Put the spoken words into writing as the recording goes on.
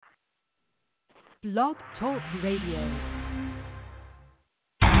Blog Talk Radio.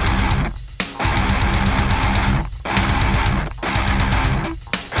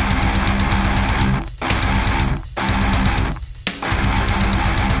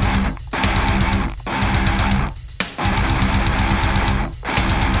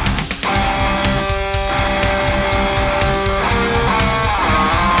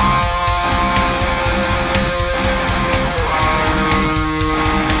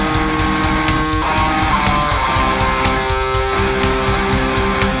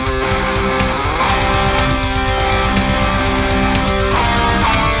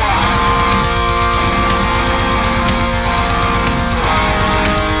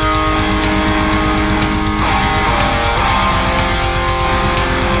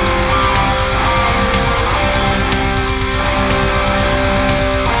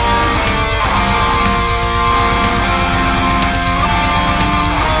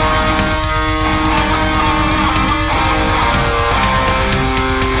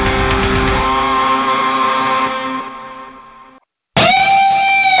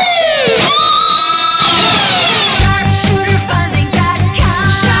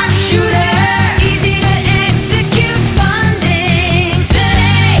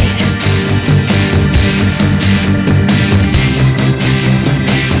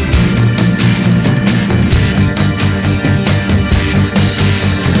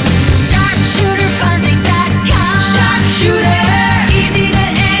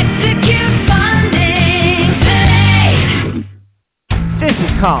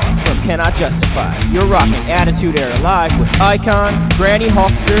 You're rocking Attitude Era Live with Icon, Granny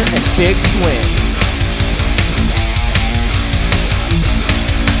Hawkster, and Big Swing.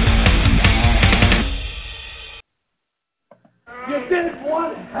 You did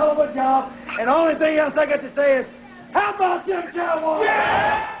one hell of a job, and the only thing else I got to say is, how about them Cowboys?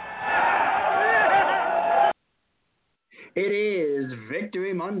 Yeah! It is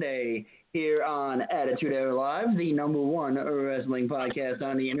Victory Monday here on Attitude Era Live, the #1 wrestling podcast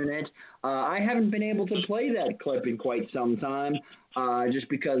on the internet. I haven't been able to play that clip in quite some time, just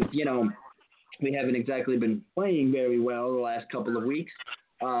because, we haven't exactly been playing very well the last couple of weeks.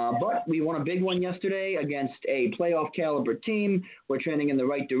 But we won a big one yesterday against a playoff caliber team. We're trending in the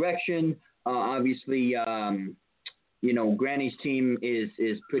right direction. Obviously, Granny's team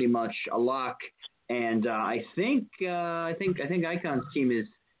is pretty much a lock, and I think Icon's team is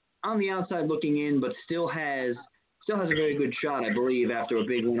on the outside looking in, but still has a very good shot, I believe, after a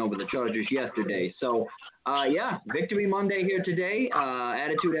big win over the Chargers yesterday. So, Victory Monday here today.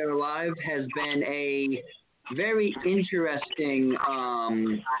 Attitude Era Live has been a very interesting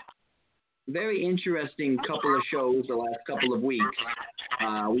couple of shows the last couple of weeks.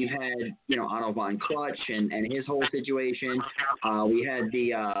 We've had, Otto Von Clutch and his whole situation. We had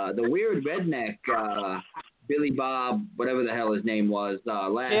the weird redneck Billy Bob, whatever the hell his name was,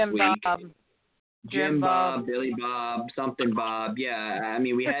 last Jim week. Bob. Jim Bob, Billy Bob, something Bob. Yeah, I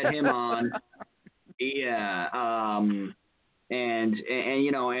mean, we had him on. Yeah, and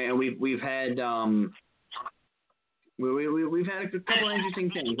we've had we've had a couple of interesting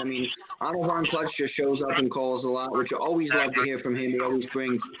things. I mean, Otto Von Clutch just shows up and calls a lot, which I always love to hear from him. He always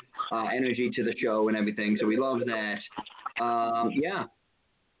brings energy to the show and everything, so we love that.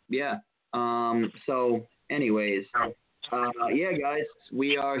 So, anyways, guys,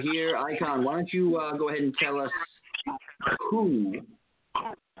 we are here. Icon, why don't you go ahead and tell us who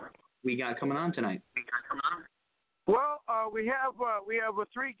we got coming on tonight? Well, we have a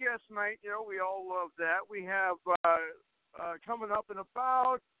 3 guest night. We all love that. We have coming up in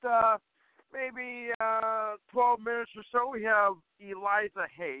about maybe 12 minutes or so. We have Eliza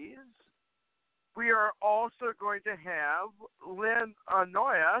Hayes. We are also going to have Lynn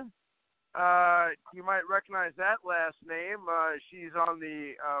Anoya. You might recognize that last name. She's on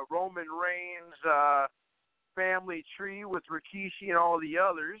the Roman Reigns family tree with Rikishi and all the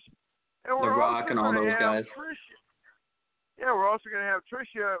others. And The Rock and all those guys. We're also going to have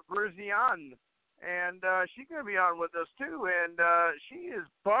Tricia Berzian, and she's going to be on with us too. And she is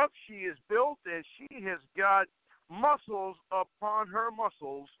buff, she is built, and she has got muscles upon her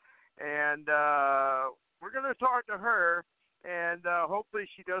muscles. And we're going to talk to her. And hopefully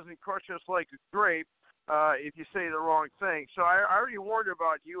she doesn't crush us like a grape if you say the wrong thing. So I already warned her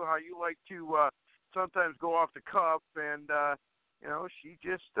about you, how you like to sometimes go off the cuff, and she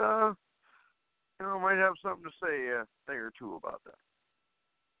just might have something to say a thing or two about that.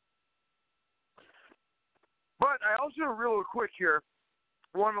 But I also, real quick here,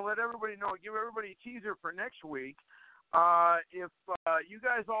 want to let everybody know, give everybody a teaser for next week. If you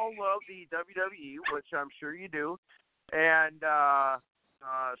guys all love the WWE, which I'm sure you do, and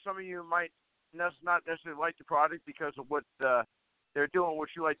some of you might not necessarily like the product because of what they're doing,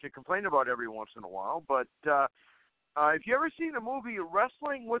 which you like to complain about every once in a while. But if you ever seen the movie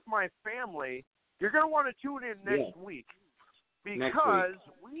Wrestling with My Family, you're going to want to tune in next week because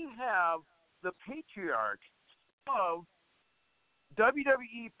we have the patriarch of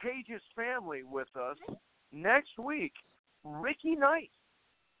WWE Paige's family with us next week, Ricky Knight.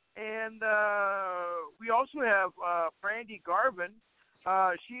 And we also have Brandy Garvin.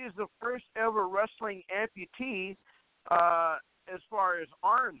 She is the first ever wrestling amputee as far as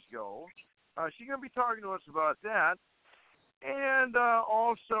arms go. She's going to be talking to us about that. And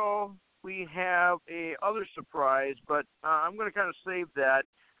also we have a other surprise, but I'm going to kind of save that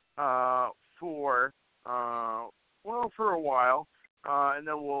for a while. And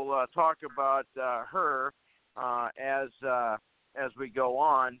then we'll talk about her as we go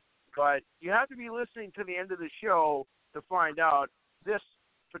on. But you have to be listening to the end of the show to find out this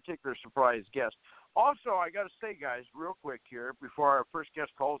particular surprise guest. Also, I got to say, guys, real quick here before our first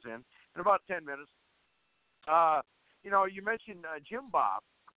guest calls in about 10 minutes. You mentioned Jim Bob,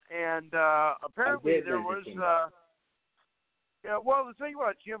 and apparently there was. The thing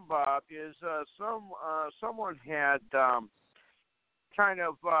about Jim Bob is someone had kind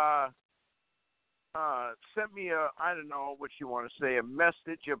of sent me I don't know what you want to say, a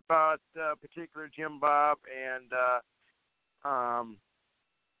message about particular Jim Bob, and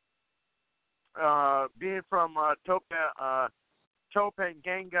being from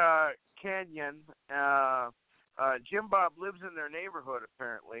Topanganga Canyon, Jim Bob lives in their neighborhood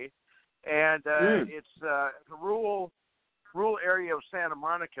apparently, and it's a rural area of Santa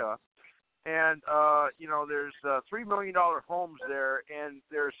Monica. And, there's $3 million homes there, and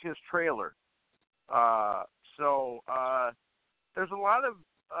there's his trailer. So there's a lot of,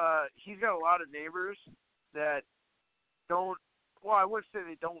 he's got a lot of neighbors that don't, well, I wouldn't say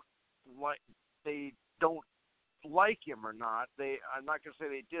they don't like him or not. I'm not going to say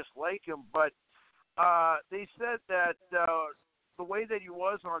they dislike him, but they said that the way that he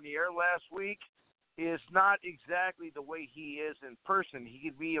was on the air last week is not exactly the way he is in person. He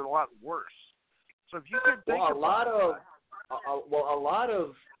could be a lot worse. So if you could think a lot of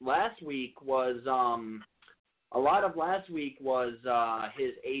last week was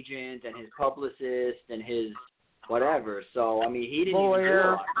his agent and his publicist and his whatever. So I mean, he didn't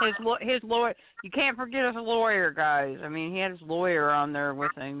lawyer. Even do his lawyer. You can't forget his lawyer, guys. I mean, he had his lawyer on there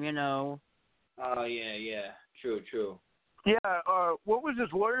with him. Oh yeah. True. Yeah, what was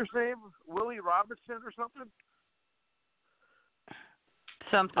his lawyer's name? Willie Robinson or something?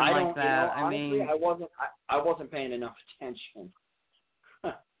 Something like that. Honestly, I wasn't paying enough attention.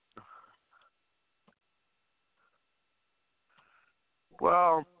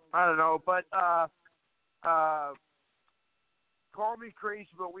 Well, I don't know, but call me crazy,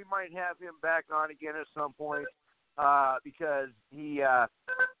 but we might have him back on again at some point because he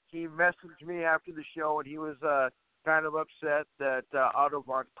messaged me after the show and he was kind of upset that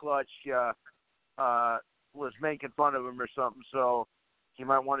Autobahn Clutch was making fun of him or something, so he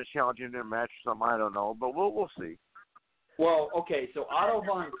might want to challenge him in a match or something. I don't know, but we'll see. Well, okay, so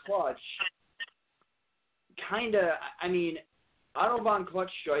Autobahn Clutch Autobahn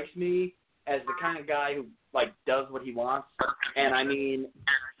Clutch strikes me as the kind of guy who does what he wants, and I mean,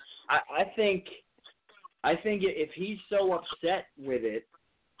 I think if he's so upset with it,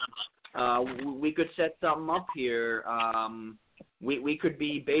 we could set something up here. We could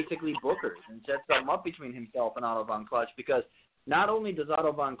be basically bookers and set something up between himself and Autobahn Clutch, because not only does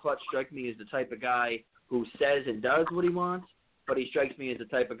Autobahn Clutch strike me as the type of guy who says and does what he wants, but he strikes me as the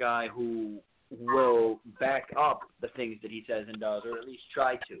type of guy who will back up the things that he says and does, or at least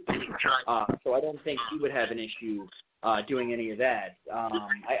try to. So I don't think he would have an issue doing any of that.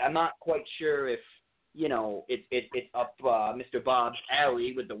 I'm not quite sure if, it's up Mr. Bob's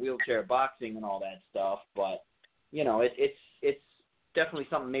alley with the wheelchair boxing and all that stuff, but, it's definitely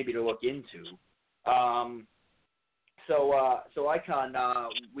something maybe to look into. So Icon,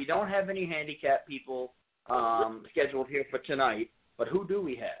 we don't have any handicap people scheduled here for tonight, but who do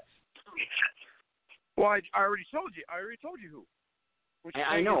we have? Well, I already told you. Who.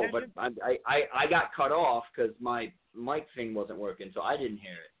 I know, but I got cut off because my mic thing wasn't working, so I didn't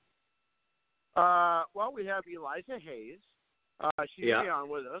hear it. Well, we have Eliza Hayes. She's on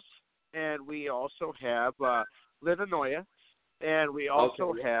with us, and we also have Linda Noya, and we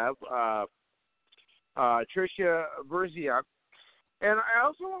also have Tricia Verziak. And I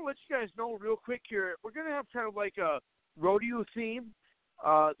also want to let you guys know real quick here, we're going to have kind of like a rodeo theme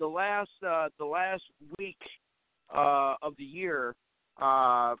the last week of the year.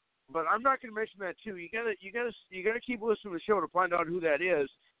 But I'm not going to mention that too. You gotta keep listening to the show to find out who that is.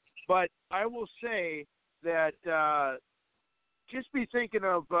 But I will say that just be thinking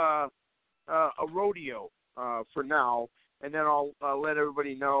of a rodeo for now, and then I'll let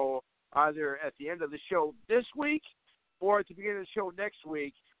everybody know either at the end of the show this week or at the beginning of the show next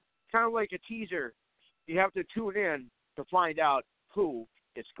week, kind of like a teaser. You have to tune in to find out who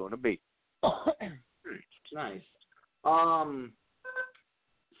it's going to be. Nice.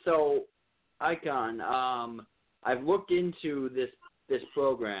 So, Icon, I've looked into this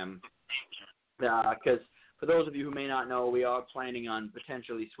program because for those of you who may not know, we are planning on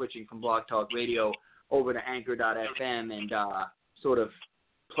potentially switching from Blog Talk Radio over to Anchor.fm and sort of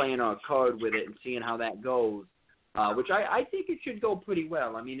playing our card with it and seeing how that goes, which I think it should go pretty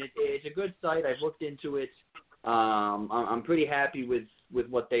well. I mean, it's a good site. I've looked into it. I'm pretty happy with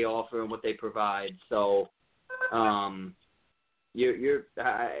what they offer and what they provide. So, I've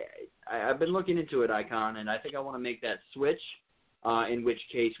been looking into it, Icon, and I think I want to make that switch. In which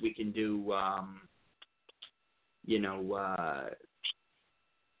case we can do, in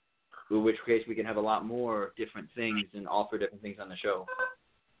which case we can have a lot more different things and offer different things on the show.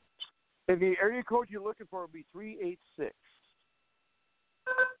 And the area code you're looking for will be 386.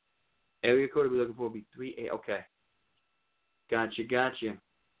 Area code we're looking for will be 38. Okay. Gotcha.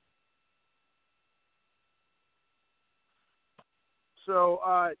 So,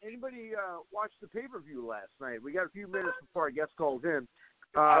 anybody watch the pay-per-view last night? We got a few minutes before our guest calls in.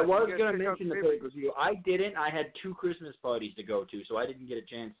 I was going to mention the pay-per-view. I didn't. I had 2 Christmas parties to go to, so I didn't get a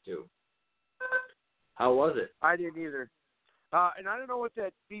chance to. How was it? I didn't either. And I don't know what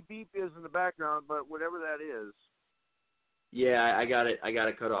that beep-beep is in the background, but whatever that is. Yeah, I got it. I got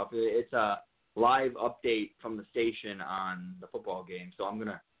it cut off. It's a live update from the station on the football game, so I'm going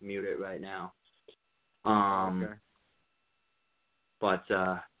to mute it right now. Okay. But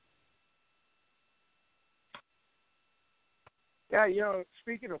yeah,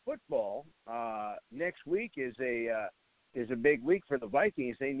 speaking of football, next week is a big week for the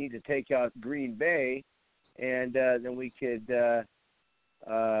Vikings. They need to take out Green Bay, and then we could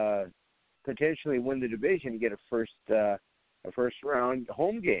potentially win the division and get a first round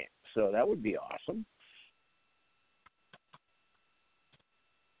home game. So that would be awesome.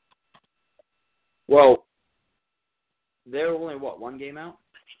 Well, they're only, one game out?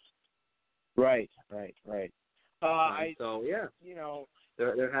 Right. So, yeah.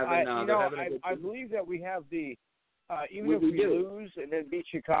 They're I having a good believe that we have the, even if we lose and then beat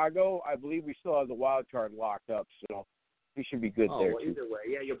Chicago, I believe we still have the wild card locked up, so we should be good there. Well, either way.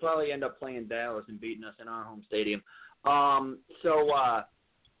 Yeah, you'll probably end up playing Dallas and beating us in our home stadium. Icon,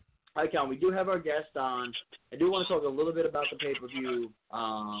 we do have our guest on. I do want to talk a little bit about the pay-per-view,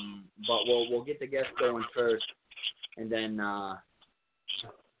 but we'll get the guest going first. And then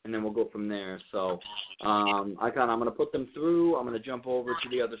we'll go from there. So, Icon, I'm going to put them through. I'm going to jump over to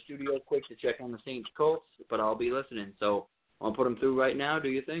the other studio quick to check on the Saints Colts, but I'll be listening. So, I'll put them through right now. Do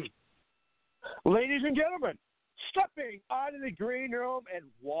your thing. Ladies and gentlemen, stepping out of the green room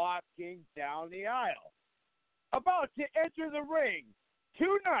and walking down the aisle, about to enter the ring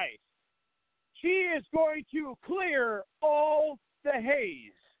tonight, she is going to clear all the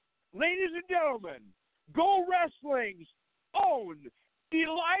haze. Ladies and gentlemen, Go Wrestling's own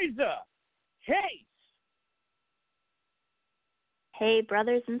Eliza Hayes. Hey,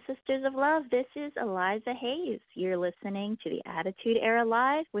 brothers and sisters of love, this is Eliza Hayes. You're listening to the Attitude Era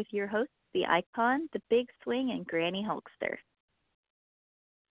Live with your hosts, the Icon, the Big Swing, and Granny Hulkster.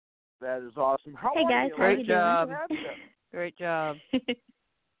 That is awesome. Hey, guys, how you doing? Great job.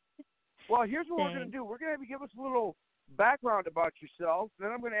 Well, here's what we're going to do. We're going to have you give us a little background about yourself.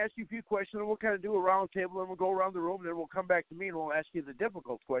 Then I'm going to ask you a few questions, and we'll kind of do a round table, and we'll go around the room, and then we'll come back to me, and we'll ask you the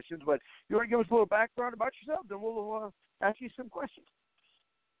difficult questions. But you want to give us a little background about yourself, then we'll ask you some questions.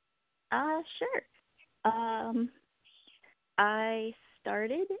 Sure. I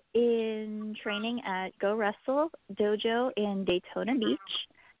started in training at Go Wrestle Dojo in Daytona Beach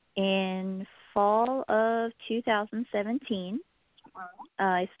in fall of 2017.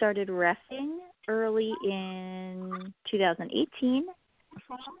 I started reffing early in 2018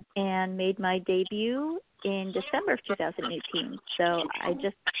 and made my debut in December of 2018. So I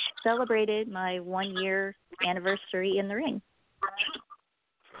just celebrated my 1-year anniversary in the ring.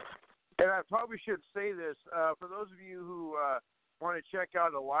 And I probably should say this, for those of you who want to check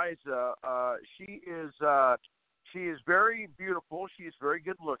out Eliza, she is very beautiful. She's very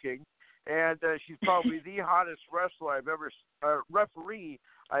good looking. And she's probably the hottest referee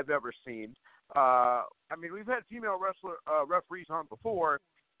I've ever seen. I mean, we've had female referees on before,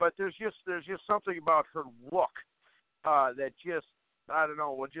 but there's just something about her look that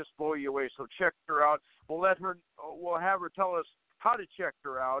will just blow you away. So check her out. We'll have her tell us how to check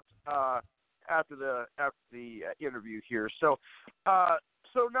her out after the interview here. So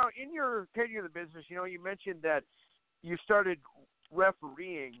so now in your tenure in the business, you mentioned that you started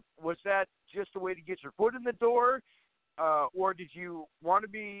refereeing. Was that just a way to get your foot in the door, or did you want to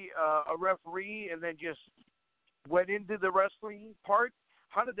be a referee and then just went into the wrestling part?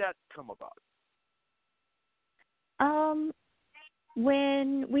 How did that come about?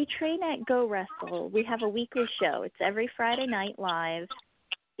 When we train at Go Wrestle, we have a weekly show. It's every Friday night live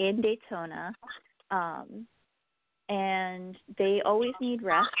in Daytona, and they always need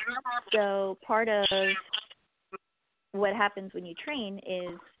rest. So part of what happens when you train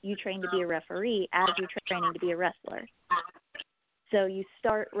is you train to be a referee as you're training to be a wrestler. So you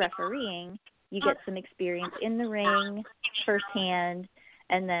start refereeing, you get some experience in the ring firsthand,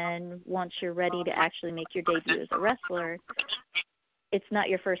 and then once you're ready to actually make your debut as a wrestler, it's not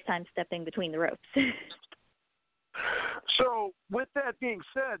your first time stepping between the ropes. So with that being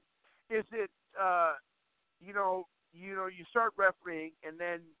said, is it, you start refereeing and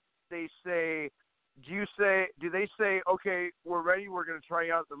then they say, do they say, okay, we're ready, we're going to try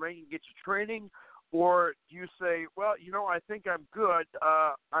you out in the ring and get you training? Or do you say, well, I think I'm good,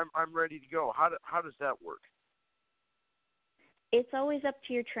 I'm ready to go? How does that work? It's always up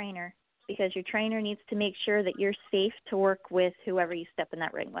to your trainer, because your trainer needs to make sure that you're safe to work with whoever you step in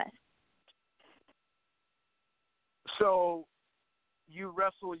that ring with. So you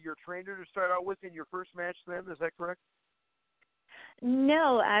wrestle your trainer to start out with in your first match then, is that correct?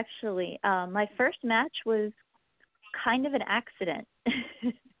 No, actually. My first match was kind of an accident.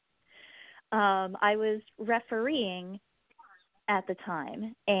 I was refereeing at the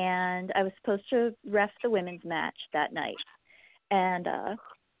time, and I was supposed to ref the women's match that night. And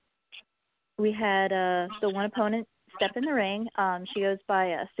we had the one opponent step in the ring. She goes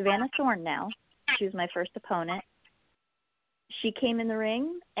by Savannah Thorne now. She was my first opponent. She came in the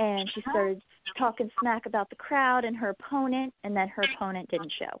ring, and she started talking smack about the crowd and her opponent, and then her opponent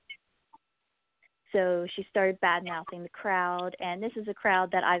didn't show. So she started bad-mouthing the crowd, and this is a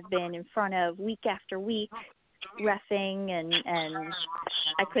crowd that I've been in front of week after week, reffing, and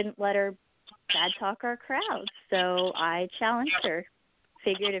I couldn't let her bad-talk our crowd. So I challenged her.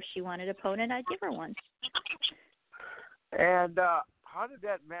 Figured if she wanted an opponent, I'd give her one. And how did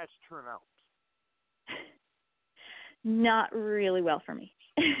that match turn out? Not really well for me.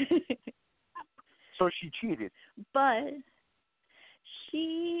 So she cheated. But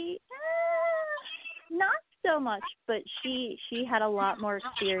she, not so much, but she had a lot more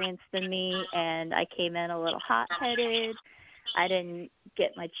experience than me, and I came in a little hot-headed. I didn't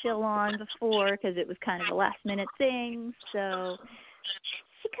get my chill on before because it was kind of a last-minute thing, so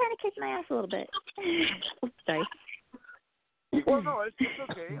she kind of kicked my ass a little bit. Oops, sorry. Well, no, it's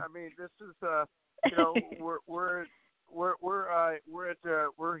okay. I mean, this is, we're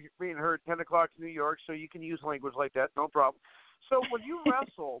being heard 10 o'clock in New York, so you can use language like that, no problem. So when you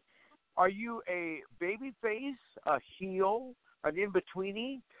wrestle, are you a baby face, a heel, an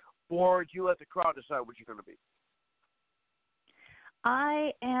in-betweenie, or do you let the crowd decide what you're going to be?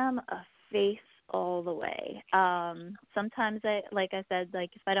 I am a face all the way. Sometimes like I said,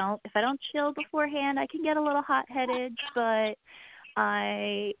 if I don't chill beforehand, I can get a little hot-headed, but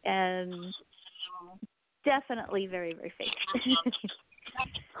I am definitely very, very face.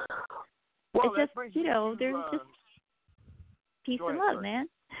 Well, it's just, there's just peace and love, sorry. man.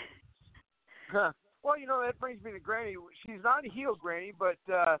 Well, that brings me to Granny. She's not a heel, Granny, but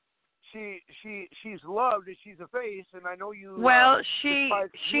she's loved and she's a face, and I know you. Well, she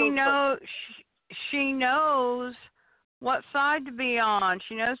knows what side to be on.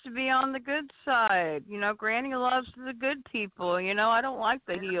 She knows to be on the good side. Granny loves the good people. I don't like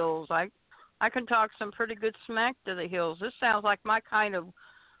the heels. I can talk some pretty good smack to the heels. This sounds like my kind of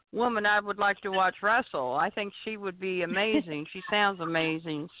woman I would like to watch wrestle. I think she would be amazing. She sounds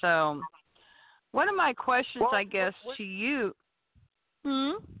amazing. So, one of my questions, to you.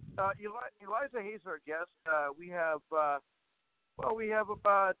 Eliza Hayes, our guest. We have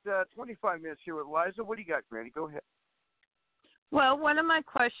about 25 minutes here with Eliza. What do you got, Granny? Go ahead. Well, one of my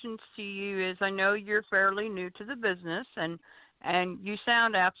questions to you is, I know you're fairly new to the business, and you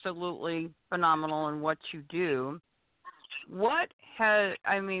sound absolutely phenomenal in what you do. What has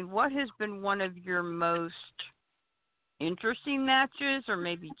been one of your most interesting matches or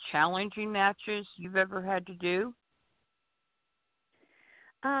maybe challenging matches you've ever had to do?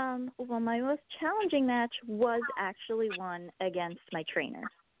 Well, my most challenging match was actually one against my trainer.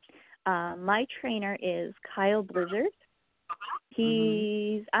 My trainer is Kyle Blizzard.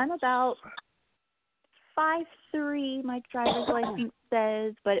 I'm about 5'3", my driver's license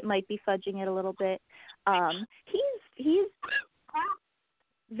says, but it might be fudging it a little bit. He's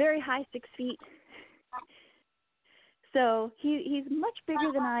very high, 6 feet. So he's much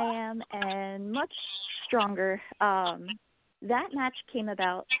bigger than I am and much stronger. That match came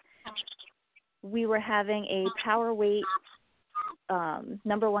about. We were having a power weight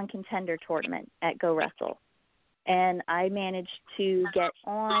 #1 contender tournament at Go Wrestle, and I managed to get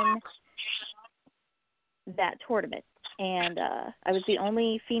on that tournament. And I was the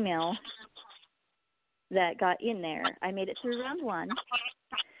only female that got in there. I made it through round 1.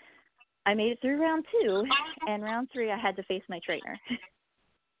 I made it through round 2, and round 3 I had to face my trainer.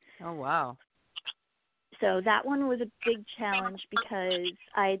 Oh, wow. So that one was a big challenge because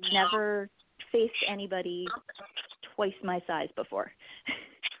I'd never faced anybody twice my size before.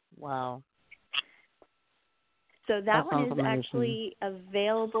 Wow. So that one is sounds amazing. actually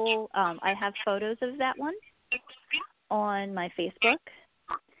available. I have photos of that one on my Facebook.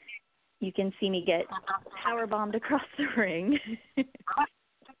 You can see me get power bombed across the ring.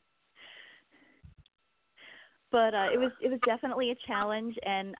 But it was definitely a challenge,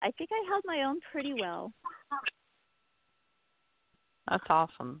 and I think I held my own pretty well. That's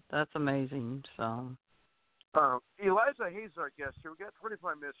awesome. That's amazing. So, Eliza Hayes, our guest here. We got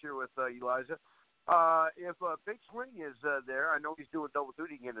 25 minutes here with Eliza. If Big Swing is there, I know he's doing double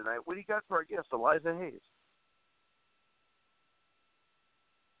duty again tonight. What do you got for our guest, Eliza Hayes?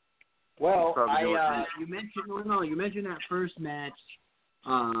 Well, you mentioned that first match.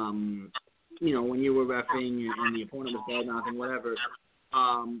 When you were reffing and the opponent was bad nothing, whatever.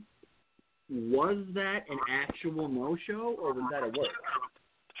 Was that an actual no-show, or was that a work?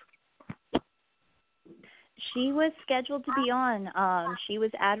 She was scheduled to be on. She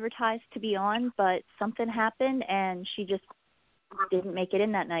was advertised to be on, but something happened, and she just didn't make it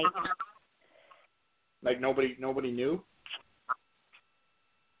in that night. Like nobody knew?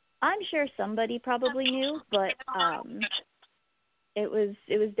 I'm sure somebody probably knew, but it was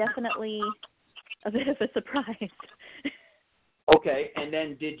definitely a bit of a surprise. Okay, and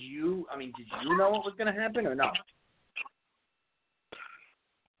then did you know what was going to happen or no?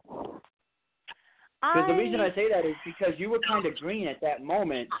 Because the reason I say that is because you were kind of green at that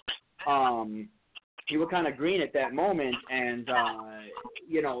moment. And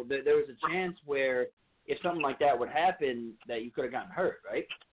there was a chance where if something like that would happen, that you could have gotten hurt, right?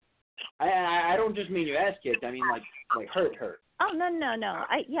 I don't just mean your ass kicked. I mean like hurt. Oh no.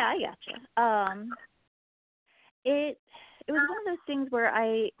 I gotcha. It was one of those things where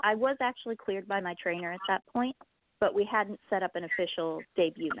I was actually cleared by my trainer at that point, but we hadn't set up an official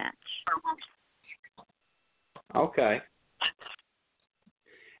debut match. Okay.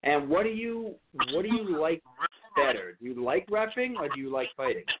 And what do you like better? Do you like reffing or do you like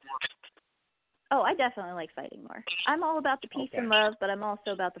fighting? Oh, I definitely like fighting more. I'm all about the peace and love, but I'm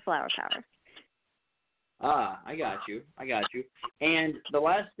also about the flower power. I got you. And the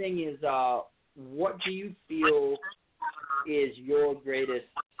last thing is, what do you feel is your greatest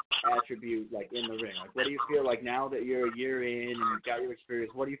attribute, like, in the ring? Like, what do you feel like now that you're a year in and you've got your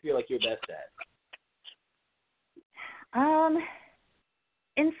experience, what do you feel like you're best at?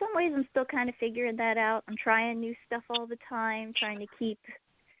 In some ways, I'm still kind of figuring that out. I'm trying new stuff all the time, trying to keep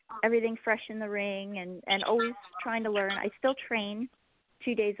everything fresh in the ring and always trying to learn. I still train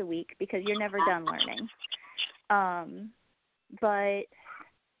 2 days a week because you're never done learning. But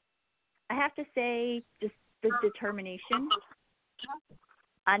I have to say just the determination.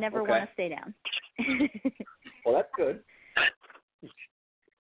 I never want to stay down. Well, that's good.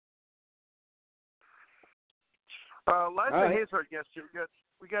 Liza Hayes, our guest here.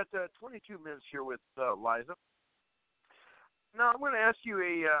 We got 22 minutes here with Liza. Now I'm going to ask you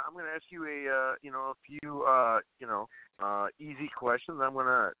a few easy questions. I'm going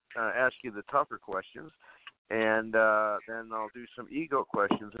to ask you the tougher questions, and then I'll do some ego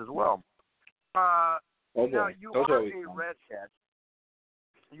questions as well. Now you are a redhead.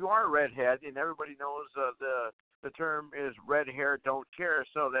 You are a redhead, and everybody knows the term is red hair don't care.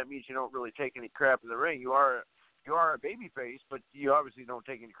 So that means you don't really take any crap in the ring. You are a baby face, but you obviously don't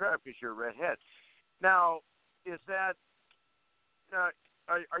take any crap because you're a redhead. Now, is that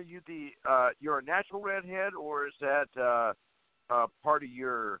are you you're a natural redhead, or is that part of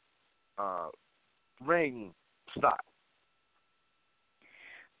your ring style?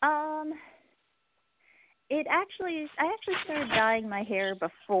 I actually started dyeing my hair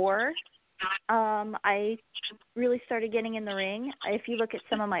before I really started getting in the ring. If you look at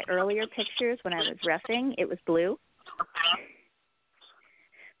some of my earlier pictures when I was reffing, it was blue.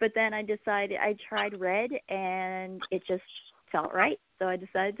 But then I tried red, and it just felt right, so I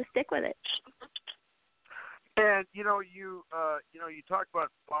decided to stick with it. And you talk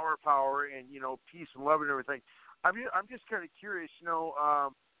about flower power and peace and love and everything. I'm just kind of curious.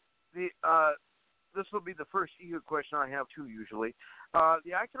 This will be the first ego question I have too. Usually,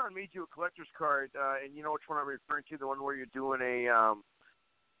 the Icon made you a collector's card, and you know which one I'm referring to? The one where you're doing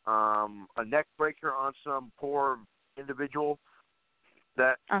a neck breaker on some poor individual.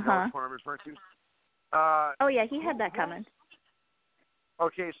 That you know which one I'm referring to? Oh yeah, he had that coming.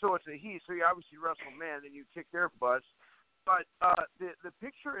 Okay, so it's a he. So you obviously wrestle men, and you kick their butts. But the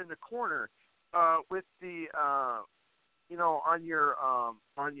picture in the corner with the on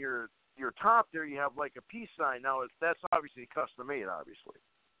your top there you have like a peace sign. Now that's obviously custom made, obviously.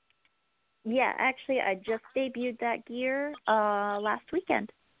 Yeah, actually, I just debuted that gear last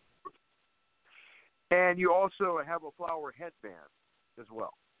weekend. And you also have a flower headband as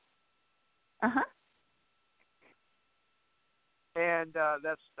well. Uh-huh. And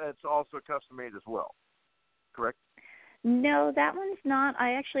that's also custom made as well, correct? No, that one's not.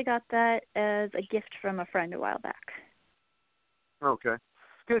 I actually got that as a gift from a friend a while back. Okay,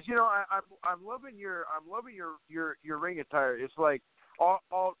 because I'm loving your ring attire. It's like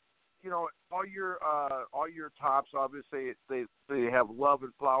all your tops. Obviously, they have love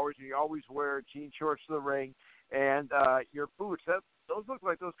and flowers, and you always wear jean shorts to the ring, and your boots. Those look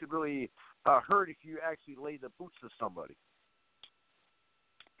like those could really hurt if you actually lay the boots to somebody.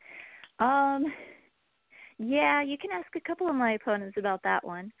 Yeah, you can ask a couple of my opponents about that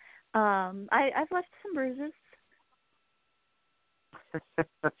one. I've left some bruises.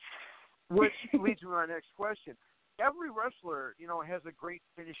 Which leads to my next question. Every wrestler, has a great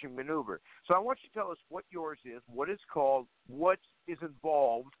finishing maneuver. So I want you to tell us what yours is, what it's called, what is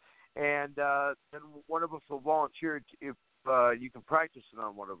involved, and then one of us will volunteer if you can practice it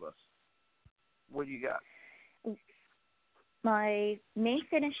on one of us. What do you got? My main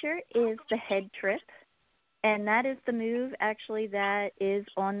finisher is the head trip, and that is the move actually that is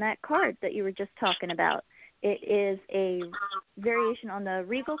on that card that you were just talking about. It is a variation on the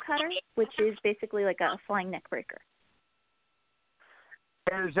Regal Cutter, which is basically like a flying neck breaker.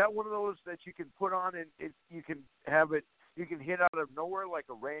 And is that one of those that you can put on and you can have it, you can hit out of nowhere like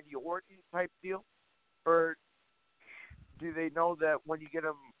a Randy Orton type deal? Or do they know that when you get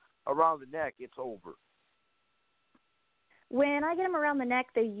them around the neck, it's over? When I get them around the neck,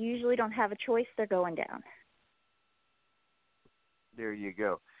 they usually don't have a choice. They're going down. There you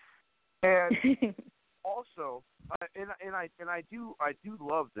go. And also, and I do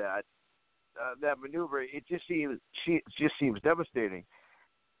love that maneuver. It just seems devastating.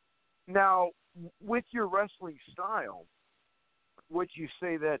 Now, with your wrestling style, would you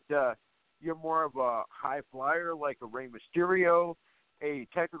say that you're more of a high flyer like a Rey Mysterio, a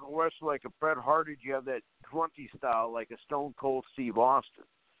technical wrestler like a Bret Hart, or do you have that grunty style like a Stone Cold Steve Austin?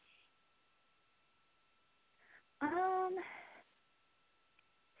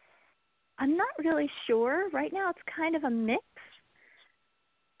 I'm not really sure. Right now it's kind of a mix.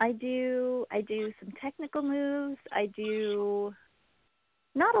 I do some technical moves. I do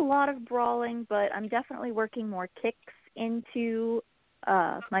not a lot of brawling, but I'm definitely working more kicks into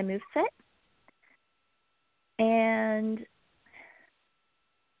my moveset. And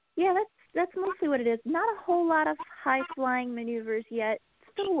yeah, that's mostly what it is. Not a whole lot of high flying maneuvers yet.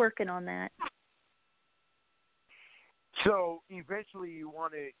 Still working on that. So eventually, you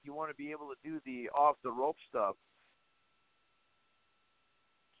want to be able to do the off the rope stuff,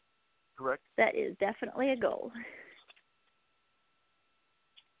 correct? That is definitely a goal.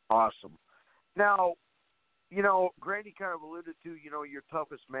 Awesome. Now, Granny kind of alluded to your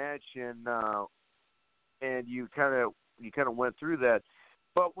toughest match, and you kind of went through that.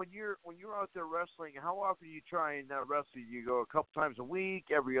 But when you're out there wrestling, how often do you try and wrestle? You go a couple times a week,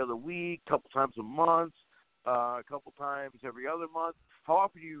 every other week, couple times a month, a couple times every other month. How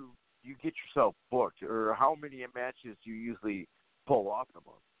often do you get yourself booked, or how many matches do you usually pull off in a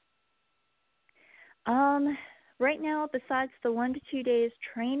month? Right now, besides the 1 to 2 days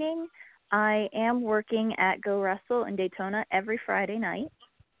training, I am working at Go Wrestle in Daytona every Friday night.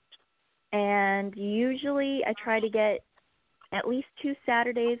 And usually I try to get at least 2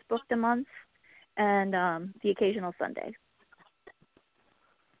 Saturdays booked a month and the occasional Sunday.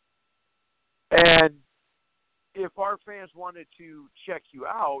 And if our fans wanted to check you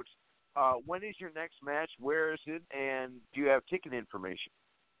out, when is your next match? Where is it? And do you have ticket information?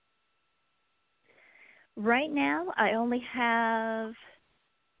 Right now, I only have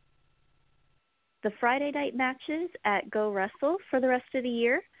the Friday night matches at Go Wrestle for the rest of the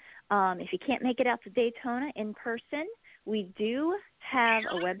year. If you can't make it out to Daytona in person, we do have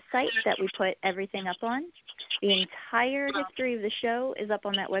a website that we put everything up on. The entire history of the show is up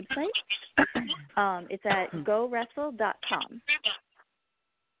on that website. It's at gowrestle.com.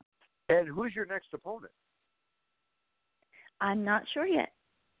 And who's your next opponent? I'm not sure yet.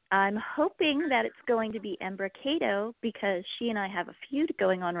 I'm hoping that it's going to be Embra Cato because she and I have a feud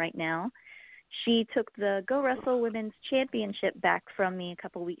going on right now. She took the Go Wrestle Women's Championship back from me a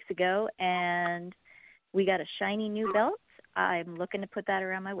couple weeks ago, and we got a shiny new belt. I'm looking to put that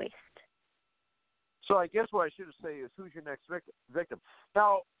around my waist. So I guess what I should say is, who's your next victim?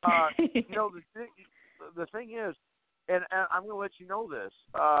 Now, the thing is, and I'm going to let you know this.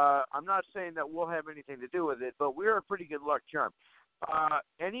 I'm not saying that we'll have anything to do with it, but we're a pretty good luck charm.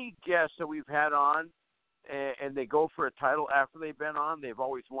 Any guests that we've had on, and they go for a title after they've been on, they've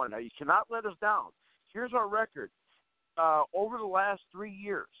always won. Now, you cannot let us down. Here's our record. Over the last 3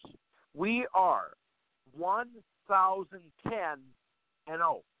 years, we are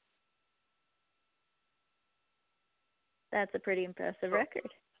 1,010-0. That's a pretty impressive record.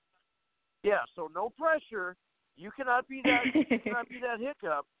 Yeah, so no pressure. You cannot be that. You cannot be that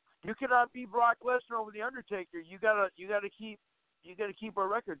hiccup. You cannot be Brock Lesnar over the Undertaker. You gotta keep our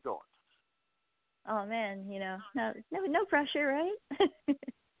record going. Oh man, no pressure, right?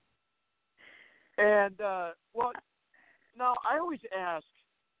 And well, now I always ask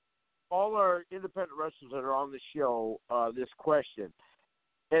all our independent wrestlers that are on the show this question,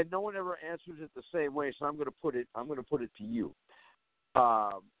 and no one ever answers it the same way. So I'm going to put it to you.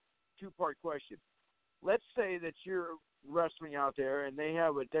 2-part question. Let's say that you're wrestling out there, and they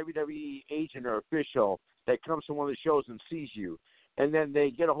have a WWE agent or official that comes to one of the shows and sees you, and then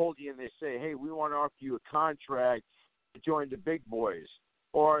they get a hold of you and they say, "Hey, we want to offer you a contract to join the big boys,"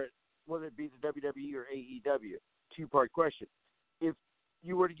 or whether it be the WWE or AEW. 2-part question. If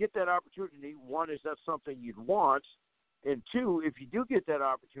you were to get that opportunity, one, is that something you'd want? And 2, if you do get that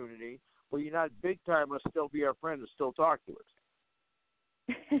opportunity, will you not big time us still be our friend and still talk to us?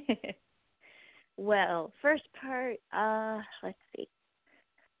 Well, first part, let's see.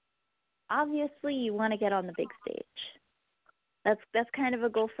 Obviously, you want to get on the big stage. That's kind of a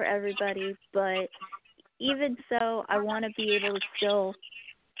goal for everybody, but even so, I want to be able to still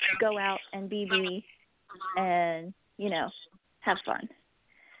go out and be me and, have fun.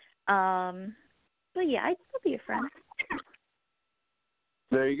 But yeah, I'd still be a friend.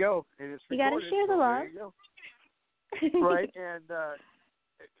 There you go. And it's you got to share the love. There you go. Right, and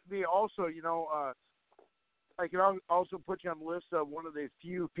also, I can also put you on the list of one of the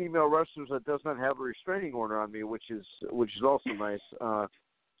few female wrestlers that does not have a restraining order on me, which is also nice. And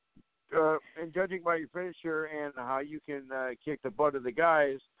judging by your finisher and how you can kick the butt of the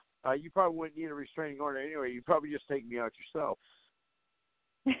guys, you probably wouldn't need a restraining order anyway. You'd probably just take me out yourself.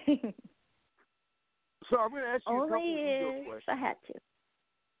 So I'm going to ask you a couple of ego questions. I had to.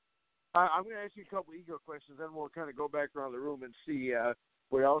 I'm going to ask you a couple of ego questions, then we'll kind of go back around the room and see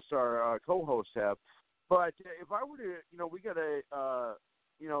what else our co-hosts have. But if I were to, we got a,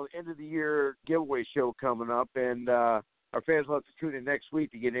 end of the year giveaway show coming up, and our fans will have to tune in next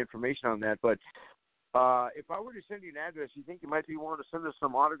week to get information on that. But if I were to send you an address, you think you might be willing to send us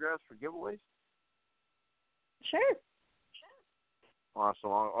some autographs for giveaways? Sure.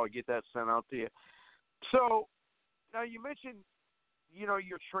 Awesome. I'll get that sent out to you. So now you mentioned,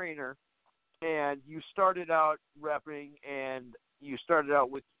 your trainer, and you started out repping, and you started out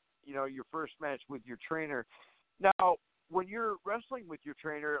with, your first match with your trainer. Now, when you're wrestling with your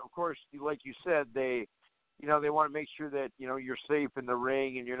trainer, of course, like you said, they want to make sure that, you're safe in the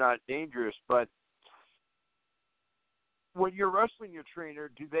ring and you're not dangerous. But when you're wrestling your trainer,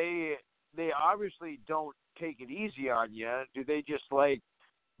 do they obviously don't take it easy on you? Do they just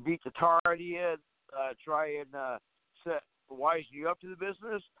beat the tar out of you, try and wise you up to the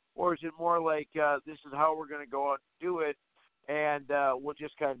business, or is it more like this is how we're going to go out and do it, and we'll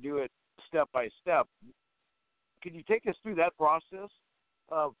just kind of do it step by step? Can you take us through that process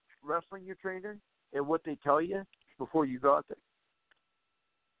of wrestling your trainer and what they tell you before you go out there?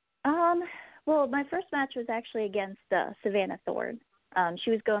 Well, my first match was actually against Savannah Thorne.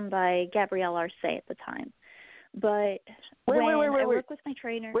 She was going by Gabrielle Arce at the time. But wait, I work with my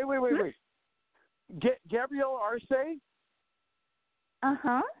trainer. Wait. Gabrielle Arce?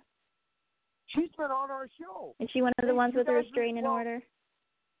 Uh-huh. She's been on our show. Is she one of the ones with the restraining order?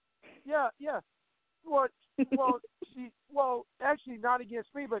 Yeah. Well, actually not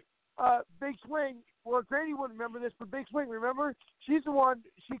against me, but Big Swing. Well, Granny wouldn't remember this, but Big Swing, remember? She's the one,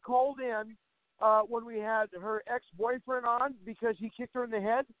 she called in when we had her ex-boyfriend on because he kicked her in the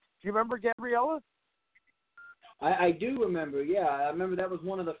head. Do you remember Gabriella? I do remember, yeah. I remember that was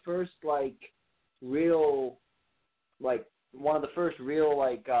one of the first, real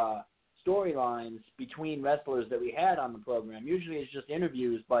storylines between wrestlers that we had on the program. Usually it's just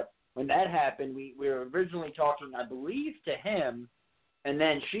interviews, but when that happened, we were originally talking, I believe, to him, and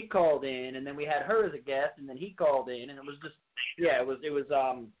then she called in, and then we had her as a guest, and then he called in, and it was just yeah, it was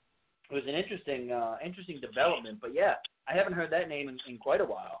an interesting development. But yeah, I haven't heard that name in quite a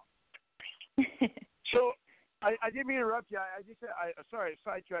while. So I didn't mean to interrupt you. Sorry,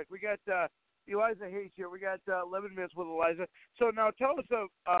 sidetrack. We got Eliza Hayes here. We got 11 minutes with Eliza. So now tell us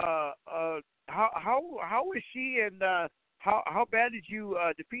how was she, and how bad did you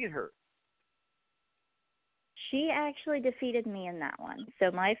defeat her? She actually defeated me in that one.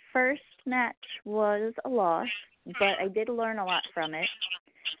 So my first match was a loss, but I did learn a lot from it.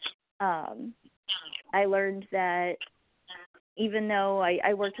 I learned that even though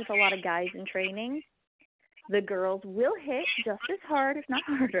I worked with a lot of guys in training, the girls will hit just as hard, if not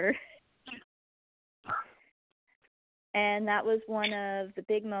harder. And that was one of the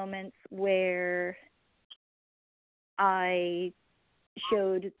big moments where I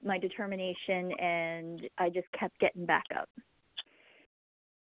showed my determination, and I just kept getting back up.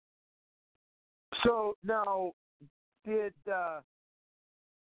 So now, did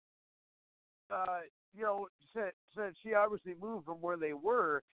since she obviously moved from where they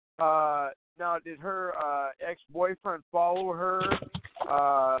were, now did her ex-boyfriend follow her?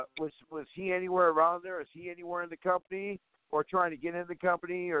 Was he anywhere around there? Is he anywhere in the company, or trying to get in the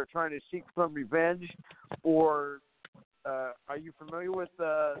company, or trying to seek some revenge, or are you familiar with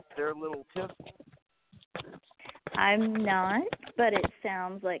their little tiff? I'm not, but it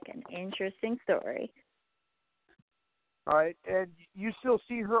sounds like an interesting story. All right, and you still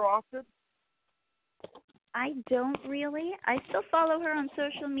see her often? I don't really. I still follow her on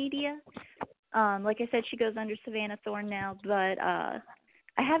social media. Like I said, she goes under Savannah Thorne now, but I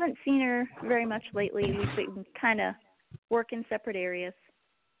haven't seen her very much lately. We've been kind of working separate areas.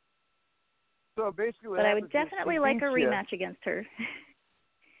 So basically, but I would definitely like a rematch against her.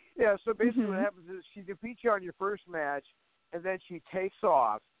 Yeah. So basically, what happens is she defeats you on your first match, and then she takes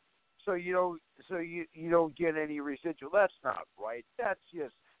off. So you don't get any residual. That's not right. That's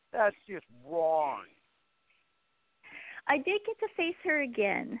just wrong. I did get to face her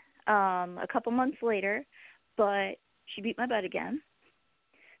again a couple months later, but she beat my butt again.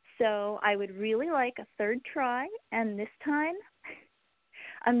 So I would really like a third try, and this time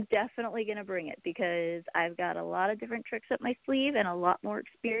I'm definitely going to bring it because I've got a lot of different tricks up my sleeve and a lot more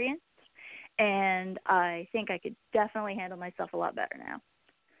experience, and I think I could definitely handle myself a lot better now.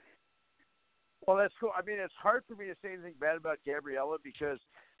 Well, that's cool. I mean, it's hard for me to say anything bad about Gabriella because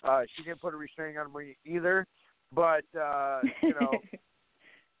she didn't put a restraining on me either. But I'm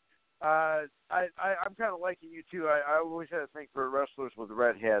kind of liking you too. I always had a thing for wrestlers with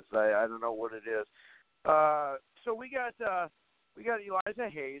red heads. I don't know what it is. So we got Eliza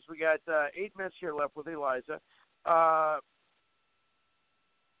Hayes. We got 8 minutes here left with Eliza.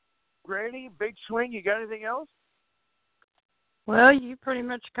 Granny, Big Swing. You got anything else? Well, you pretty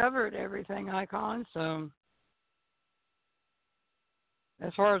much covered everything, Icon. So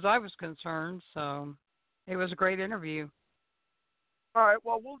as far as I was concerned, so. It was a great interview. All right.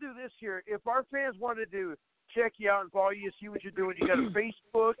 Well, we'll do this here. If our fans wanted to check you out and follow you, see what you're doing, you got a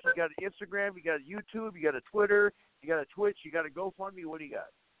Facebook, you got an Instagram, you got a YouTube, you got a Twitter, you got a Twitch, you got a GoFundMe. What do you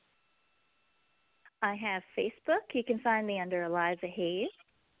got? I have Facebook. You can find me under Eliza Hayes.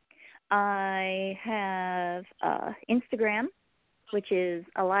 I have Instagram, which is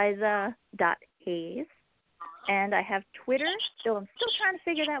eliza.hayes. And I have Twitter. So I'm still trying to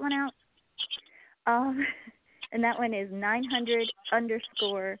figure that one out. And that one is 900_Eliza.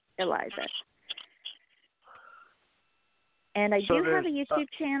 And I do have a YouTube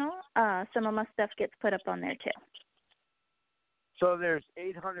channel. Some of my stuff gets put up on there too. So there's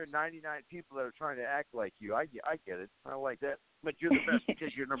 899 people that are trying to act like you. I get it. I like that. But you're the best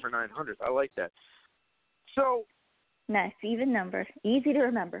because you're number 900. I like that. So nice, even number, easy to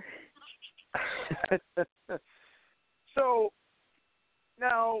remember. So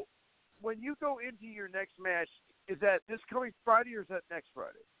now, when you go into your next match, is that this coming Friday or is that next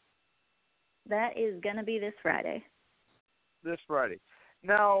Friday? That is going to be this Friday. This Friday.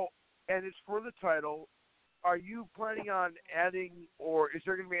 Now, and it's for the title. Are you planning on adding, or is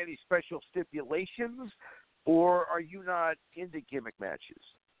there going to be any special stipulations, or are you not into gimmick matches?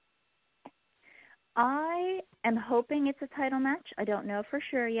 I am hoping it's a title match. I don't know for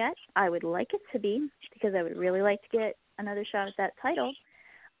sure yet. I would like it to be because I would really like to get another shot at that title.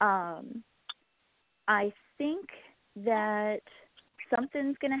 I think that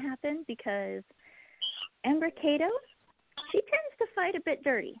something's going to happen because Ember Cato, she tends to fight a bit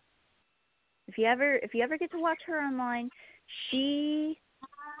dirty. If you ever get to watch her online, she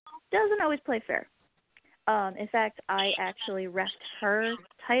doesn't always play fair. In fact, I actually refed her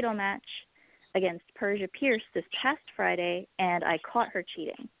title match against Persia Pierce this past Friday, and I caught her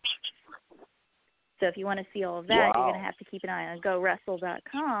cheating. So if you want to see all of that, Wow. you're going to have to keep an eye on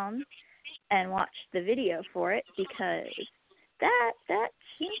GoWrestle.com and watch the video for it, because that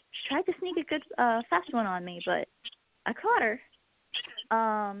she tried to sneak a good fast one on me, but I caught her.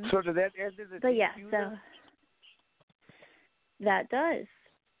 So did that end in the But yeah, DQ so then? that does.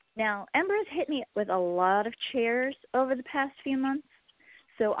 Now, Ember has hit me with a lot of chairs over the past few months,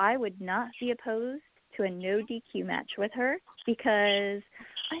 so I would not be opposed to a no DQ match with her, because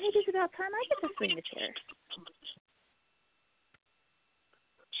I think it's about time I get to swing the chair.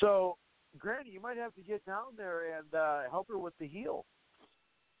 So, Granny, you might have to get down there and help her with the heel.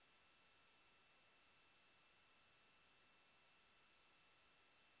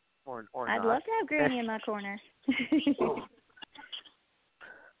 Or I'd not. love to have Granny in my corner.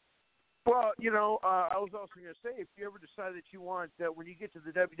 Well, I was also going to say, if you ever decide that you want, when you get to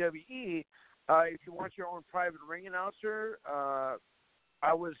the WWE, if you want your own private ring announcer,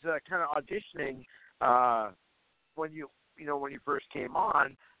 I was kind of auditioning when you first came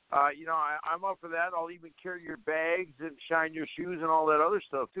on. I'm up for that. I'll even carry your bags and shine your shoes and all that other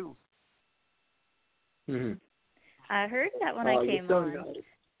stuff too. Mm-hmm. I heard that when I came on. Nice.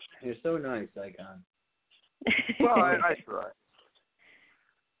 You're so nice, Icon. Well, I try.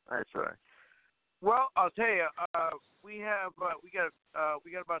 That's right. Well, I'll tell you, we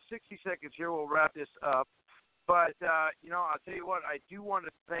got about 60 seconds here. We'll wrap this up. But I'll tell you what, I do want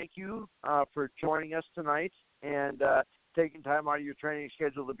to thank you for joining us tonight and taking time out of your training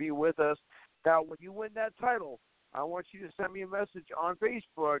schedule to be with us. Now, when you win that title, I want you to send me a message on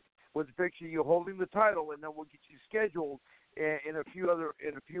Facebook with a picture of you holding the title, and then we'll get you scheduled in a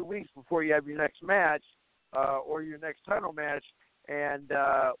few weeks before you have your next match or your next title match. And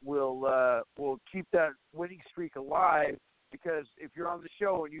we'll keep that winning streak alive, because if you're on the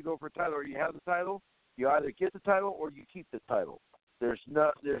show and you go for a title or you have the title, you either get the title or you keep the title. There's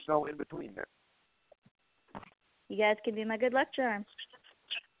no in between there. You guys can be my good luck charm.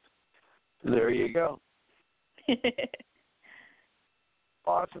 There you go.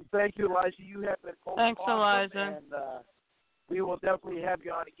 Awesome. Thank you, Eliza. You have been Thanks, awesome, Eliza. And we will definitely have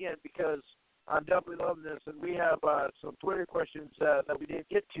you on again, because I'm definitely loving this, and we have some Twitter questions that we didn't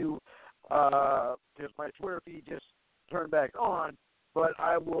get to because my Twitter feed just turned back on. But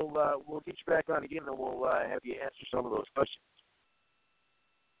I will we'll get you back on again, and we'll have you answer some of those questions.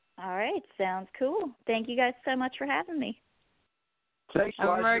 All right, sounds cool. Thank you guys so much for having me. Thanks, Have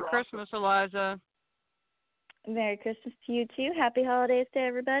a Eliza. Merry You're Christmas, Eliza. Merry Christmas to you too. Happy holidays to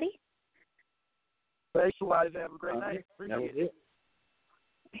everybody. Awesome. Thanks, Eliza. Have a great night. Appreciate it.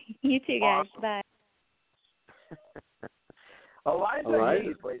 You too, guys. Awesome. Bye. Eliza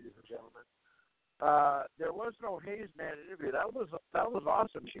Hayes, ladies and gentlemen. There was no Hayes Man interview. That was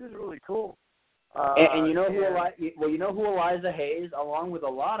awesome. She was really cool. And you know who Eliza Hayes, along with a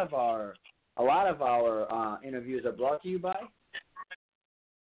lot of our interviews, are brought to you by?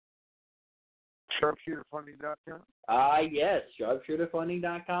 SharpshooterFunding.com. Yes,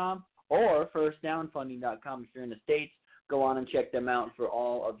 SharpshooterFunding.com or FirstDownFunding.com. If you're in the States, go on and check them out for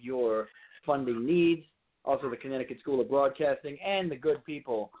all of your funding needs. Also, the Connecticut School of Broadcasting and the good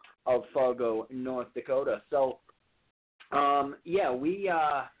people of Fargo, North Dakota. So,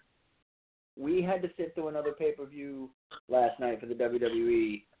 we had to sit through another pay-per-view last night for the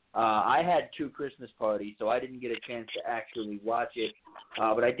WWE. I had 2 Christmas parties, so I didn't get a chance to actually watch it.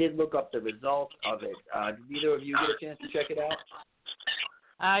 But I did look up the results of it. Did either of you get a chance to check it out?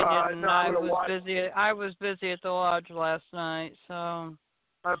 I didn't. No, I was busy at the lodge last night, so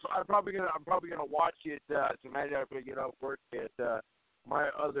I'm probably gonna watch it tonight after I get off work at my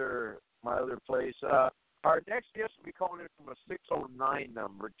other place. Our next guest will be calling in from a 609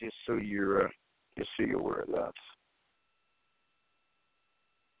 number, just so you're aware of that.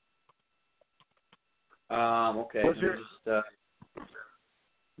 Okay. Let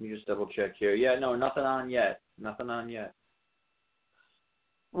me just double check here. Yeah, no, nothing on yet.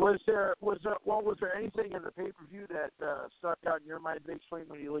 Was there anything in the pay-per-view that stuck out in your mind, Big Swing,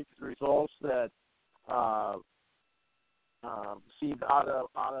 when you looked at the results that seemed out of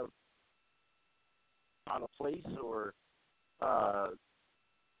place or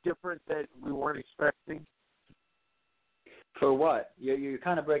different that we weren't expecting? For what? You're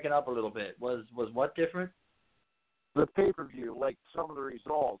kind of breaking up a little bit. Was what different? The pay-per-view, like some of the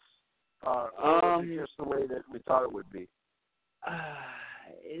results, or was it just the way that we thought it would be?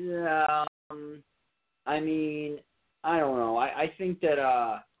 I mean, I don't know. I think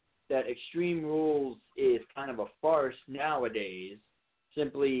that Extreme Rules is kind of a farce nowadays.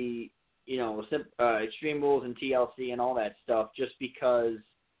 Simply, Extreme Rules and TLC and all that stuff, just because,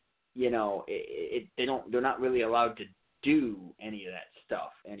 they're not really allowed to do any of that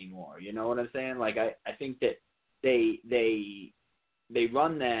stuff anymore. You know what I'm saying? Like I think that they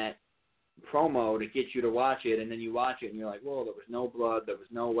run that promo to get you to watch it, and then you watch it and you're like, whoa, there was no blood, there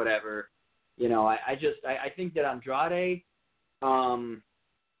was no whatever. You know, I think that Andrade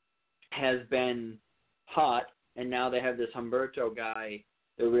has been hot, and now they have this Humberto guy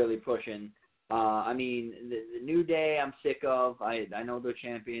they're really pushing. I mean, the New Day I'm sick of. I know they're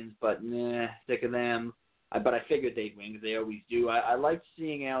champions, but sick of them. But I figured they'd win because they always do. I liked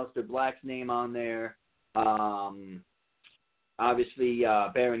seeing Aleister Black's name on there. Obviously,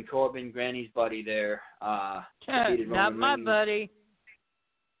 Baron Corbin, Granny's buddy there. Not my buddy.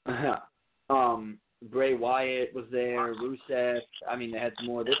 Bray Wyatt was there. Rusev. I mean, they had some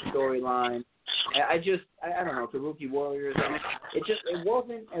more of this storyline. I don't know, Kabuki Warriors. It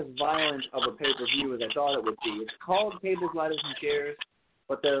wasn't as violent of a pay-per-view as I thought it would be. It's called Tables, Ladders, and Chairs,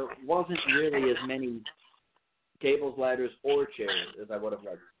 but there wasn't really as many tables, ladders, or chairs as I would have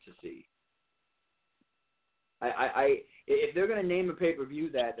liked to see. If they're going to name a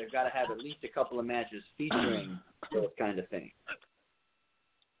pay-per-view that, they've got to have at least a couple of matches featuring those kind of things.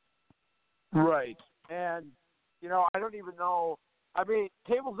 Right. And, you know, I don't even know. I mean,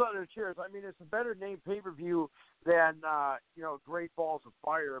 Tables, Ladders, Chairs, I mean, it's a better named pay-per-view than, you know, Great Balls of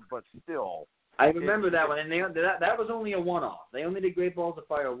Fire, but still. I remember that one, and that was only a one-off. They only did Great Balls of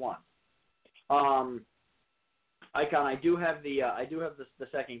Fire once. Icon, I do have the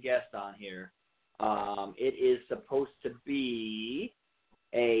second guest on here. It is supposed to be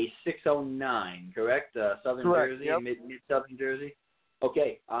a 609, correct? Southern correct, Jersey, yep. mid-Southern Jersey.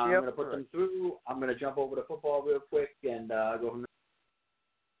 Okay, I'm going to put correct. them through. I'm going to jump over to football real quick and go from there.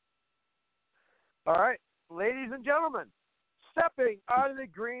 All right, ladies and gentlemen, stepping out of the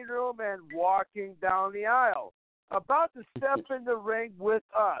green room and walking down the aisle, about to step in the ring with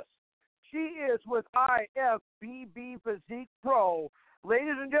us. She is with IFBB Physique Pro.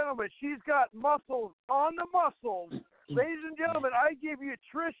 Ladies and gentlemen, she's got muscles on the muscles. Ladies and gentlemen, I give you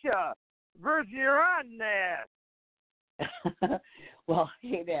Tricia Verzieranes. Well,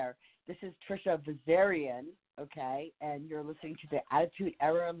 hey there. This is Tricia Vazarian, okay? And you're listening to the Attitude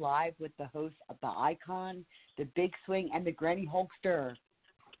Era Live with the hosts of the Icon, the Big Swing, and the Granny Hulkster.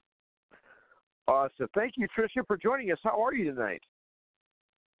 Awesome. Thank you, Tricia, for joining us. How are you tonight?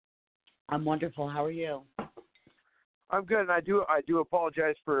 I'm wonderful. How are you? I'm good, and I do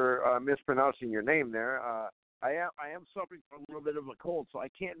apologize for mispronouncing your name there. I am suffering from a little bit of a cold, so I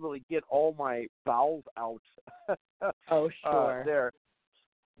can't really get all my vowels out. Oh, sure. There.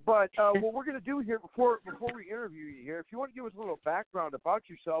 But what we're going to do here before we interview you here, if you want to give us a little background about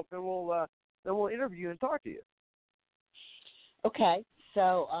yourself, then we'll interview you and talk to you. Okay.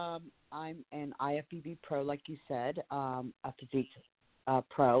 So I'm an IFBB pro, like you said, a physique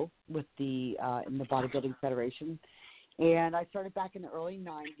pro with the in the Bodybuilding Federation. And I started back in the early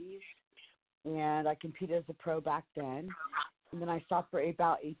 90s, and I competed as a pro back then. And then I stopped for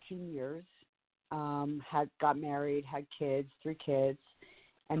about 18 years, got married, had kids, 3 kids.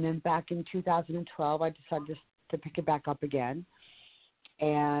 And then back in 2012, I decided to pick it back up again.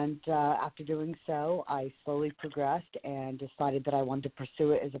 And after doing so, I slowly progressed and decided that I wanted to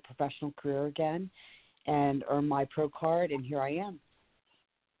pursue it as a professional career again and earn my pro card, and here I am.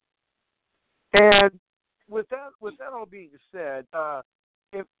 And with that all being said,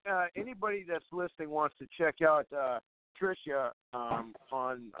 if anybody that's listening wants to check out Tricia on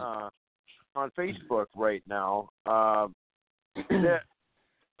Facebook right now,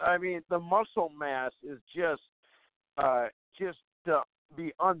 the muscle mass is just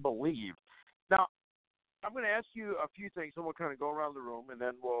be unbelieved. Now, I'm going to ask you a few things, and we'll kind of go around the room, and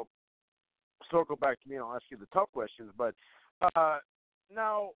then we'll circle back to me, and I'll ask you the tough questions. But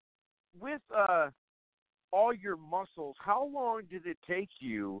now, with all your muscles, how long did it take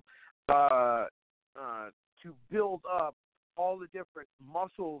you to build up all the different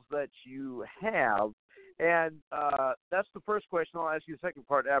muscles that you have? And that's the first question. I'll ask you the second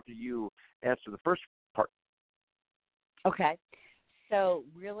part after you answer the first part. Okay. So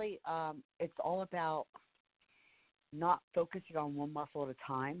really, it's all about not focusing on one muscle at a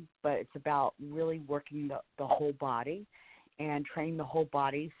time, but it's about really working the whole body and training the whole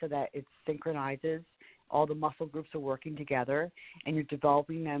body so that it synchronizes. All the muscle groups are working together, and you're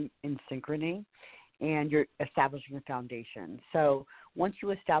developing them in synchrony, and you're establishing a foundation. So once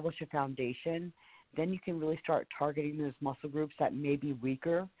you establish a foundation, then you can really start targeting those muscle groups that may be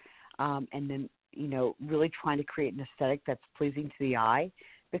weaker, and then, really trying to create an aesthetic that's pleasing to the eye,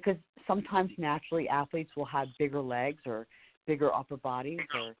 because sometimes naturally athletes will have bigger legs or bigger upper bodies,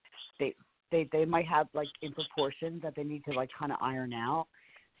 or they might have like improportions that they need to like kind of iron out.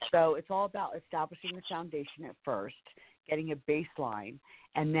 So it's all about establishing the foundation at first, getting a baseline,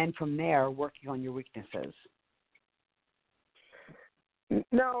 and then from there working on your weaknesses.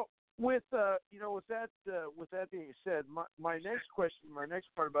 Now, with with that being said, my next question, my next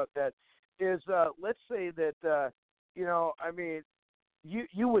part about that is, let's say that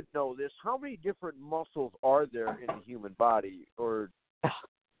you would know this. How many different muscles are there in the human body? Or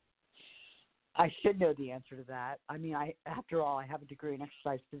I should know the answer to that. I mean, after all, I have a degree in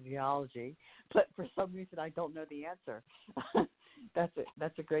exercise physiology, but for some reason I don't know the answer.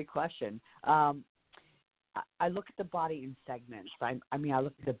 That's a great question. I look at the body in segments. I mean, I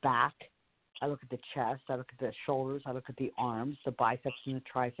look at the back, I look at the chest, I look at the shoulders, I look at the arms, the biceps and the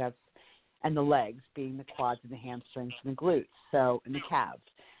triceps, and the legs, being the quads and the hamstrings and the glutes, and the calves.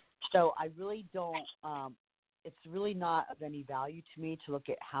 So I really don't. It's really not of any value to me to look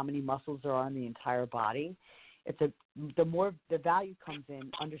at how many muscles there are in the entire body. The value comes in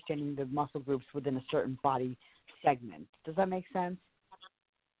understanding the muscle groups within a certain body segment. Does that make sense?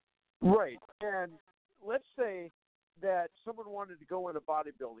 Right. And let's say that someone wanted to go into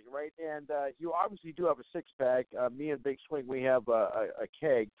bodybuilding, right? And you obviously do have a six-pack. Me and Big Swing, we have a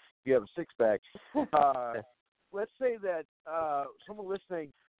keg. You have a six-pack. Let's say that someone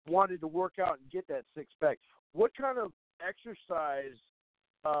listening wanted to work out and get that six-pack. What kind of exercise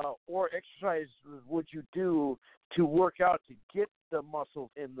or exercise would you do to work out to get the muscles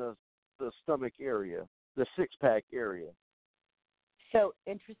in the stomach area, the six-pack area? So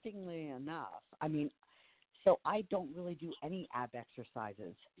interestingly enough, I don't really do any ab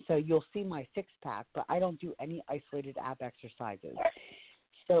exercises. So you'll see my six-pack, but I don't do any isolated ab exercises.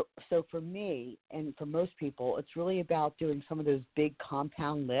 So for me and for most people, it's really about doing some of those big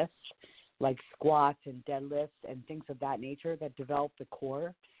compound lifts like squats and deadlifts and things of that nature that develop the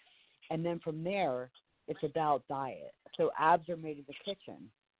core. And then from there, it's about diet. So abs are made in the kitchen.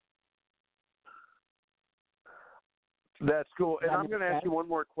 That's cool. And I'm going to ask you one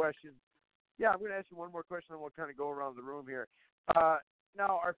more question. Yeah, I'm going to ask you one more question, and we'll kind of go around the room here.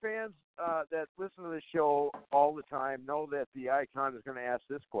 Now, our fans that listen to the show all the time know that the icon is going to ask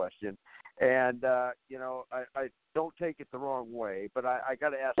this question. And, I don't take it the wrong way, but I got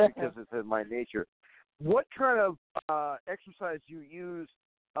to ask because it's in my nature. What kind of exercise do you use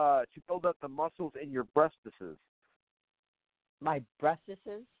to build up the muscles in your breastises? My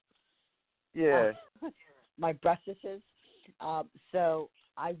breastises? Yeah. My breastises? So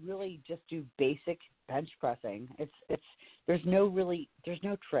I really just do basic bench pressing. There's no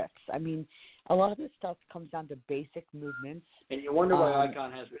tricks. I mean, a lot of this stuff comes down to basic movements. And you wonder why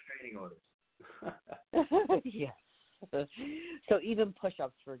Icon has restraining orders. Yes. So even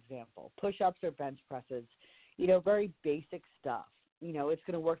push-ups, for example. Push-ups or bench presses, very basic stuff. It's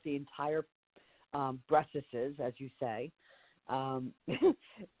going to work the entire breastises, as you say.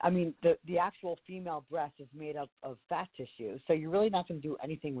 I mean, the actual female breast is made up of fat tissue, so you're really not going to do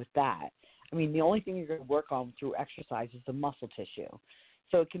anything with that. I mean, the only thing you're going to work on through exercise is the muscle tissue.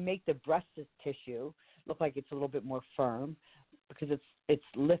 So it can make the breast tissue look like it's a little bit more firm because it's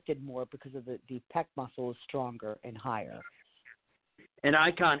lifted more because of the pec muscle is stronger and higher. And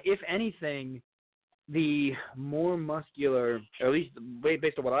Icon, if anything, the more muscular, or at least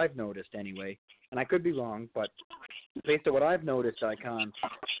based on what I've noticed anyway, and I could be wrong, but based on what I've noticed, Icon,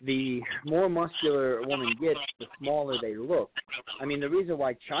 the more muscular a woman gets, the smaller they look. I mean, the reason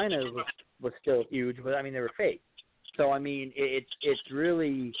why China was still huge, but I mean, they were fake. So I mean, it's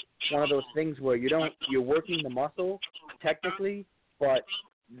really one of those things where you're working the muscle technically, but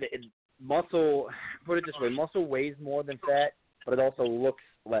the muscle, put it this way, muscle weighs more than fat, but it also looks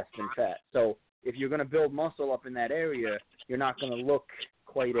less than fat. So if you're going to build muscle up in that area, you're not going to look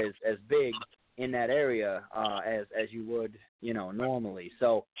quite as big in that area as you would, normally.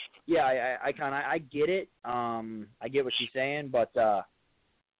 So yeah, I get it. I get what she's saying, but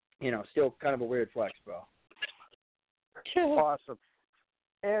still kind of a weird flex, bro. Awesome.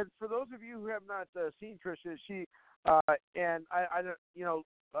 And for those of you who have not seen Tricia, she and I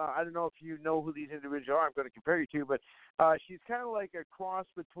don't know if you know who these individuals are. I'm going to compare you to, but she's kind of like a cross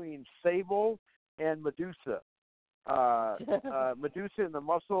between Sable and Medusa. Medusa in the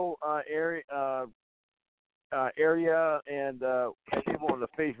muscle area, and Sable in the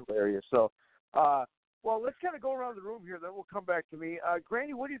facial area. So, well, let's kind of go around the room here. Then we'll come back to me.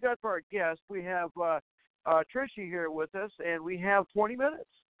 Granny, what do you got for our guest? We have Tricia here with us, and we have 20 minutes.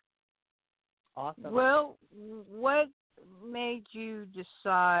 Awesome. Well, what made you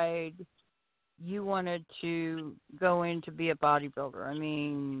decide you wanted to go in to be a bodybuilder? I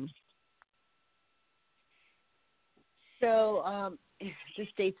mean, so this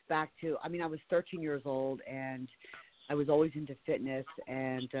dates back to, I was 13 years old, and I was always into fitness,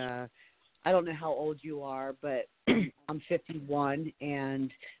 and I don't know how old you are, but I'm 51,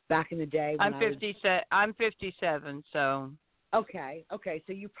 and back in the day when I'm 57, so. Okay,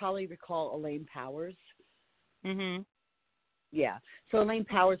 so you probably recall Elaine Powers. Mhm. Yeah. So Elaine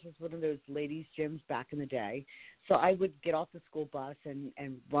Powers was one of those ladies' gyms back in the day. So I would get off the school bus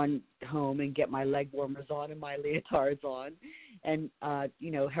and run home and get my leg warmers on and my leotards on and,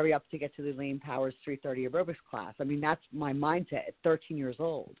 hurry up to get to the Elaine Powers 3:30 aerobics class. I mean, that's my mindset at 13 years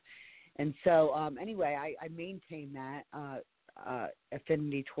old. And so anyway, I maintained that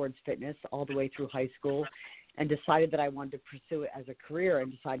affinity towards fitness all the way through high school and decided that I wanted to pursue it as a career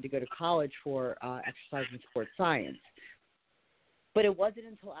and decided to go to college for exercise and sports science. But it wasn't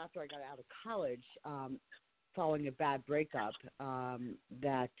until after I got out of college, following a bad breakup,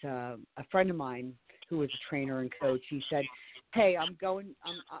 that a friend of mine who was a trainer and coach, he said, "Hey, I'm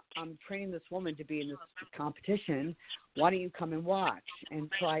training this woman to be in this competition. Why don't you come and watch?"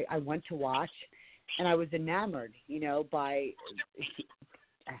 And so I went to watch, and I was enamored, by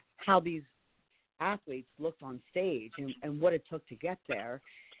how these athletes looked on stage and what it took to get there.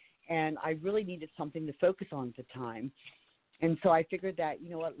 And I really needed something to focus on at the time. And so I figured that,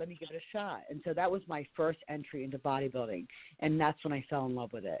 let me give it a shot. And so that was my first entry into bodybuilding. And that's when I fell in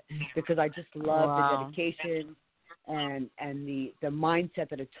love with it because I just loved the dedication and the mindset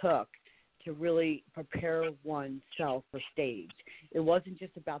that it took to really prepare oneself for stage. It wasn't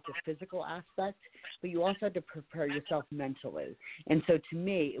just about the physical aspect, but you also had to prepare yourself mentally. And so to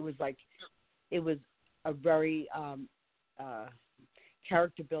me, it was a very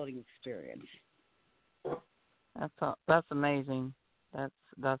character building experience. That's amazing.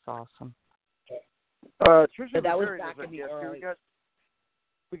 That's awesome. Tricia, so that was back in the early.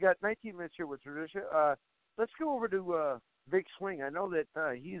 We got 19 minutes here with Tricia. Let's go over to Vic Swing. I know that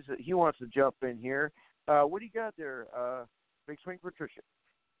he wants to jump in here. What do you got there, Vic Swing for Tricia?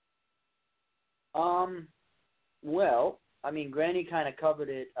 Well, I mean, Granny kind of covered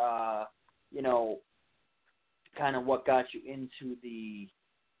it. Kind of what got you into the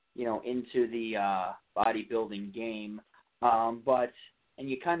bodybuilding game. And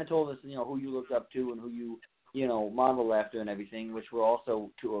you kind of told us, who you looked up to and who you modeled after and everything, which were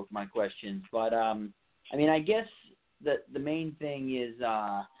also two of my questions. But, I mean, I guess that the main thing is,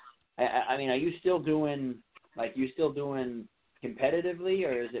 are you still doing competitively,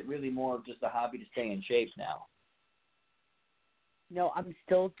 or is it really more of just a hobby to stay in shape now? No, I'm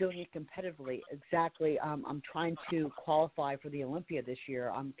still doing it competitively. Exactly. I'm trying to qualify for the Olympia this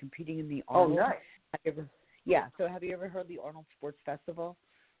year. I'm competing in the Arnold. Oh, nice. So have you ever heard of the Arnold Sports Festival?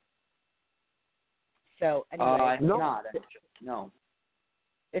 So anyway, I've not. No.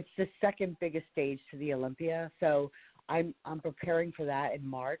 It's the second biggest stage to the Olympia. So I'm preparing for that in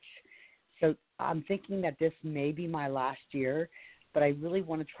March. So I'm thinking that this may be my last year, but I really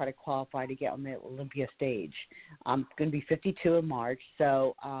want to try to qualify to get on the Olympia stage. I'm going to be 52 in March,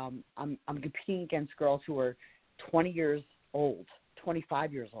 so I'm competing against girls who are 20 years old,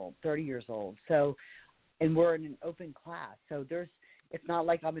 25 years old, 30 years old. So, and we're in an open class, so it's not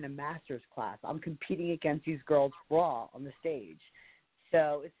like I'm in a master's class. I'm competing against these girls raw on the stage,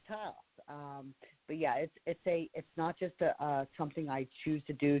 so it's tough. But yeah, it's not just something I choose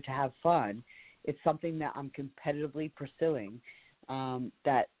to do to have fun. It's something that I'm competitively pursuing.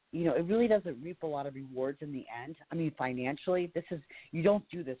 That it really doesn't reap a lot of rewards in the end. I mean, financially, you don't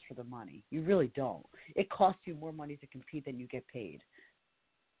do this for the money. You really don't. It costs you more money to compete than you get paid.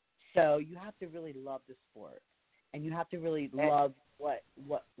 So you have to really love the sport, and you have to really love what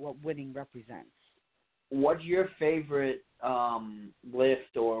winning represents. What's your favorite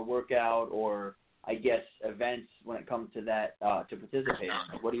lift or workout or, I guess, events when it comes to that to participate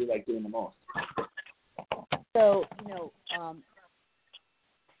in? What do you like doing the most? So,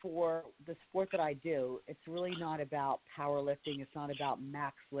 for the sport that I do, it's really not about powerlifting. It's not about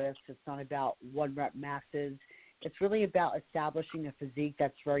max lifts. It's not about one rep maxes. It's really about establishing a physique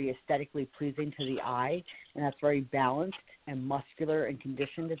that's very aesthetically pleasing to the eye and that's very balanced and muscular and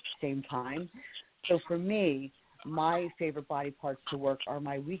conditioned at the same time. So for me, my favorite body parts to work are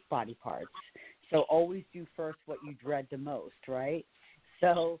my weak body parts. So always do first what you dread the most, right?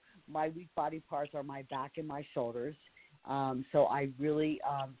 So my weak body parts are my back and my shoulders. So I really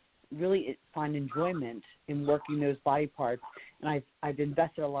find enjoyment in working those body parts, and I've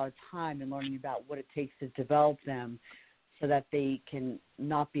invested a lot of time in learning about what it takes to develop them so that they can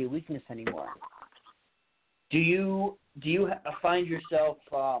not be a weakness anymore. Do you find yourself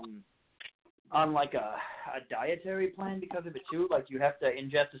on like a dietary plan because of it too? Like you have to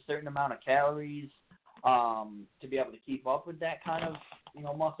ingest a certain amount of calories to be able to keep up with that kind of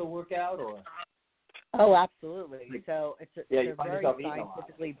muscle workout, or? Oh, absolutely. So it's a very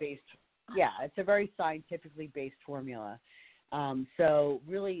scientifically based. it's a very scientifically based formula. So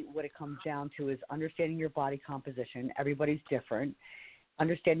really what it comes down to is understanding your body composition. Everybody's different.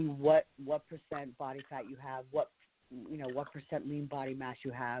 Understanding what percent body fat you have, what percent lean body mass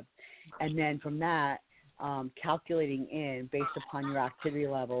you have, and then from that, calculating in based upon your activity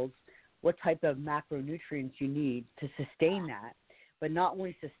levels, what type of macronutrients you need to sustain that, but not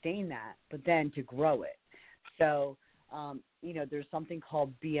only sustain that, but then to grow it. So, there's something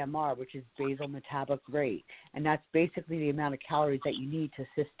called BMR, which is basal metabolic rate, and that's basically the amount of calories that you need to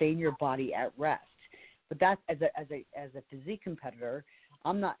sustain your body at rest. But that's as a physique competitor,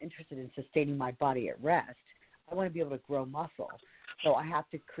 I'm not interested in sustaining my body at rest. I want to be able to grow muscle, so I have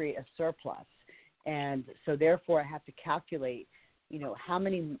to create a surplus, and so therefore I have to calculate, how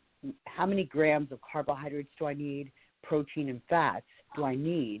many grams of carbohydrates do I need, protein and fats do I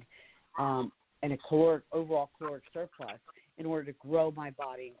need, and overall caloric surplus in order to grow my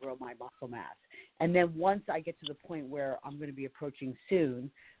body and grow my muscle mass. And then once I get to the point where I'm going to be approaching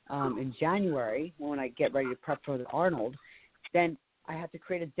soon, in January, when I get ready to prep for the Arnold, then I have to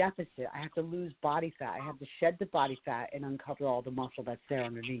create a deficit. I have to lose body fat. I have to shed the body fat and uncover all the muscle that's there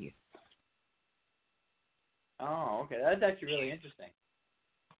underneath. Oh, okay. That's actually really interesting.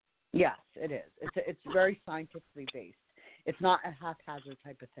 Yes, it is. It's very scientifically based. It's not a haphazard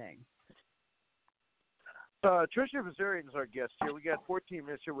type of thing. Tricia Vazarian is our guest here. We got 14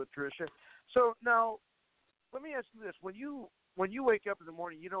 minutes here with Tricia. So now, let me ask you this: when you wake up in the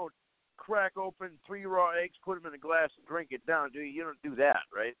morning, you don't crack open 3 raw eggs, put them in a glass, and drink it down, do you? You don't do that,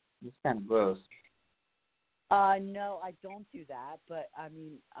 right? It's kind of gross. No, I don't do that, but I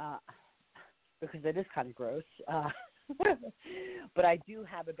mean, because it is kind of gross. But I do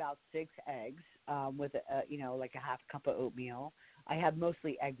have about 6 eggs with like a half cup of oatmeal. I have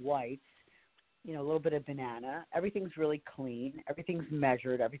mostly egg whites. A little bit of banana. Everything's really clean. Everything's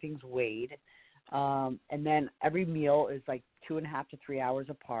measured. Everything's weighed. And then every meal is like 2.5 to 3 hours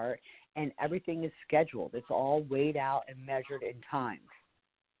apart, and everything is scheduled. It's all weighed out and measured in time.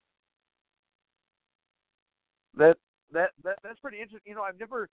 That's pretty interesting. I've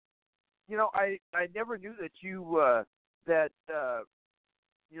never, I never knew that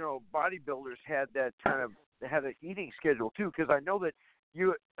bodybuilders had that kind of had an eating schedule too. Because I know that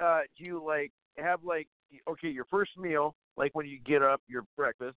you have your first meal, like when you get up, your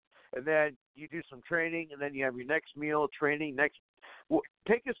breakfast, and then you do some training, and then you have your next meal, training,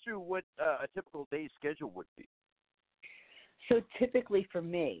 take us through what a typical day's schedule would be. So typically for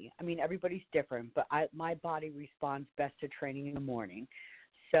me, I mean, everybody's different, but my body responds best to training in the morning.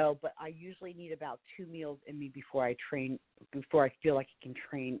 So, but I usually need about 2 meals in me before I train, before I feel like I can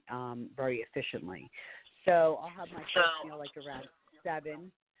train very efficiently. So I'll have my first meal like around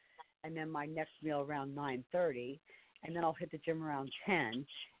 7, and then my next meal around 9:30, and then I'll hit the gym around 10,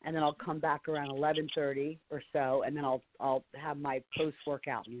 and then I'll come back around 11:30 or so, and then I'll have my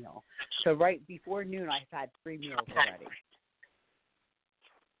post-workout meal. So right before noon, I've had 3 meals already.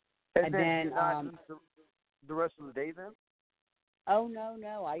 And then the rest of the day then? Oh,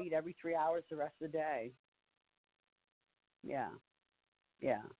 no. I eat every 3 hours the rest of the day. Yeah.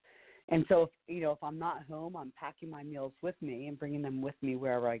 And so, if I'm not home, I'm packing my meals with me and bringing them with me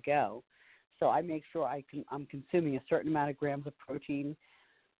wherever I go. So I make sure I'm consuming a certain amount of grams of protein,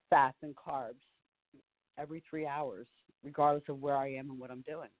 fats, and carbs every 3 hours, regardless of where I am and what I'm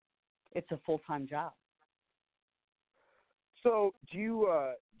doing. It's a full-time job. So do you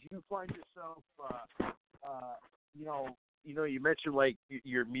find yourself, you mentioned like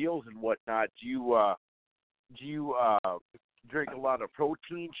your meals and whatnot. Do you drink a lot of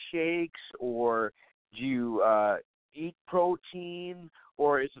protein shakes, or do you eat protein,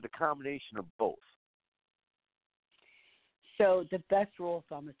 or is it a combination of both? So the best rule of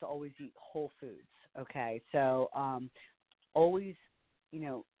thumb is to always eat whole foods. Okay, so always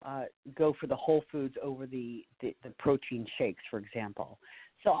go for the whole foods over the protein shakes, for example.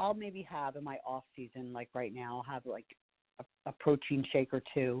 So I'll maybe have in my off season, like right now, I'll have like a protein shake or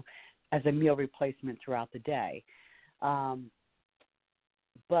 2 as a meal replacement throughout the day.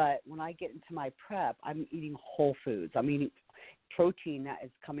 But when I get into my prep, I'm eating whole foods. I'm eating protein that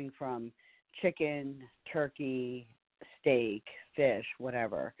is coming from chicken, turkey, steak, fish,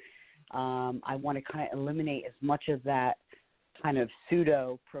 whatever. I want to kind of eliminate as much of that kind of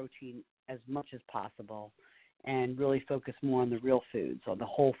pseudo protein as much as possible, and really focus more on the real foods, on the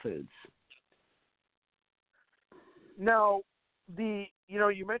whole foods. Now,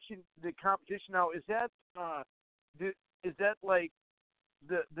 you mentioned the competition. Now, is that like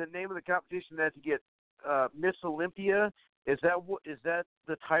the name of the competition that you get Miss Olympia? Is that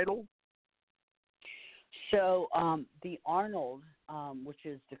the title? So the Arnold, which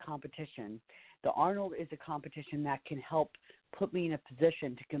is the competition, the Arnold is a competition that can help put me in a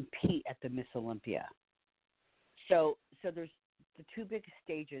position to compete at the Miss Olympia. So there's the two big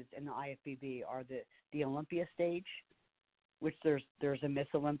stages in the IFBB are the Olympia stage, which there's a Miss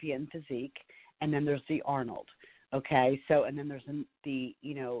Olympia in physique, and then there's the Arnold. Okay, so and then there's the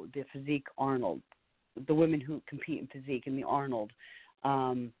physique Arnold, the women who compete in physique in the Arnold,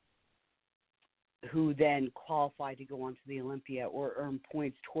 who then qualify to go on to the Olympia or earn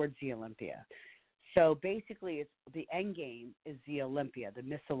points towards the Olympia. So basically, it's the end game is the Olympia, the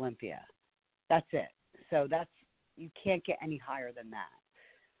Miss Olympia. That's it. So you can't get any higher than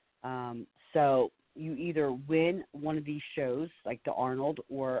that. So you either win one of these shows, like the Arnold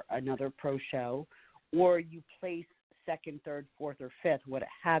or another pro show, or you place second, third, fourth, or fifth, what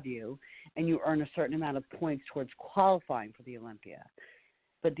have you, and you earn a certain amount of points towards qualifying for the Olympia.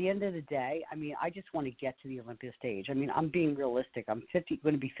 But at the end of the day, I mean, I just want to get to the Olympia stage. I mean, I'm being realistic. I'm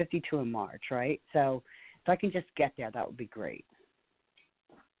going to be 52 in March, right? So if I can just get there, that would be great.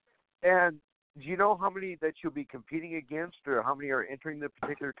 And do you know how many that you'll be competing against, or how many are entering the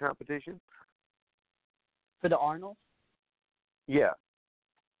particular competition? For the Arnold? Yeah.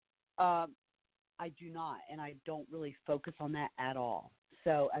 I do not, and I don't really focus on that at all.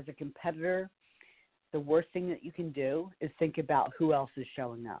 So as a competitor, the worst thing that you can do is think about who else is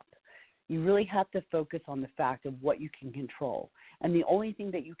showing up. You really have to focus on the fact of what you can control. And the only thing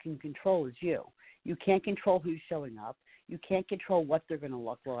that you can control is you. You can't control who's showing up. You can't control what they're going to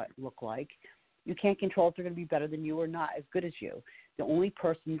look like. You can't control if they're going to be better than you or not as good as you. The only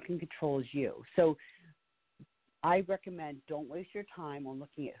person you can control is you. So I recommend don't waste your time on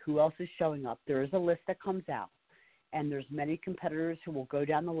looking at who else is showing up. There is a list that comes out, and there's many competitors who will go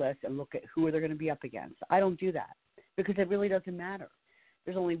down the list and look at who they're going to be up against. I don't do that because it really doesn't matter.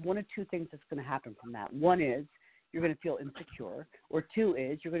 There's only one or two things that's going to happen from that. One is you're going to feel insecure, or two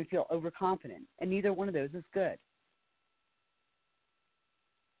is you're going to feel overconfident, and neither one of those is good.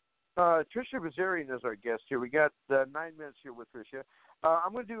 Tricia Bazarian is our guest here. We got 9 minutes here with Tricia.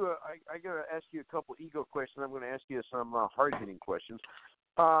 I'm going to do I got to ask you a couple ego questions. I'm going to ask you some hard-hitting questions.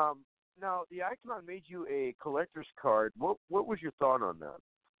 Now, the Icon made you a collector's card. What was your thought on that?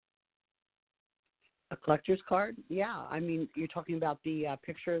 A collector's card? Yeah. I mean, you're talking about the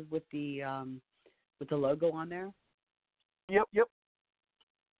picture with the logo on there? Yep.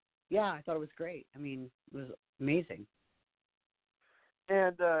 Yeah, I thought it was great. I mean, it was amazing.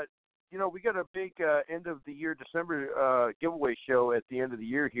 And we got a big end of the year December giveaway show at the end of the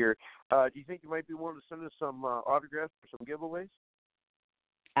year here. Do you think you might be willing to send us some autographs for some giveaways?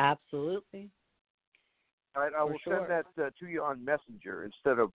 Absolutely. All right, I will send that to you on Messenger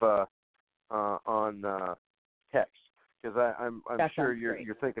instead of on text, because I'm sure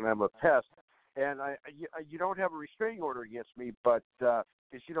you're thinking I'm a pest, and you don't have a restraining order against me, but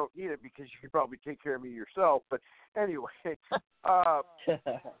because you don't need it because you can probably take care of me yourself. But anyway,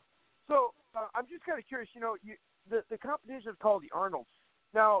 so I'm just kind of curious. The competition is called the Arnold.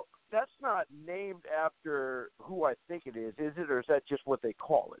 Now, that's not named after who I think it is it, or is that just what they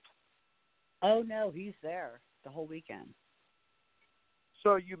call it? Oh, no, he's there the whole weekend.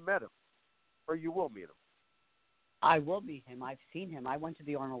 So you met him, or you will meet him? I will meet him. I've seen him. I went to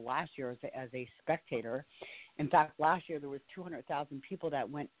the Arnold last year as a spectator. In fact, last year there was 200,000 people that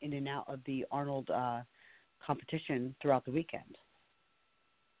went in and out of the Arnold competition throughout the weekend.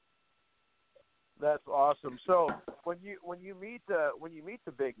 That's awesome. So when you meet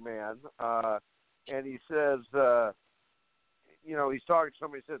the big man, and he says, he's talking to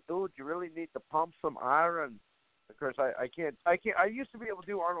somebody. He says, "Dude, you really need to pump some iron." Of course, I can't. I used to be able to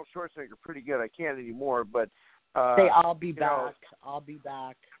do Arnold Schwarzenegger pretty good. I can't anymore. But say, "I'll be back. I'll be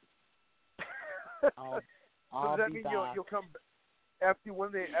back." I'll so does that be mean back. you'll come after you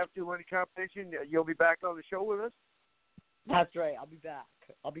win the competition? You'll be back on the show with us? That's right. I'll be back.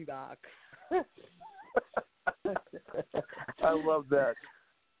 I'll be back. I love that.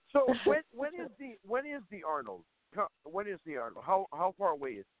 So when is the Arnold? When is the Arnold? How far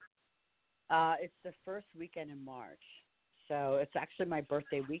away is it? It's the first weekend in March, so it's actually my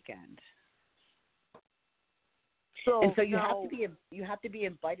birthday weekend. So you have to be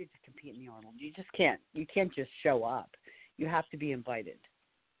invited to compete in the Arnold. You can't just show up. You have to be invited.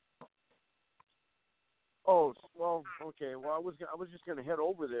 Oh, well, okay. Well, I was just going to head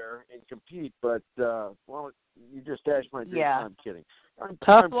over there and compete, but you just dashed my dream. Yeah. I'm kidding.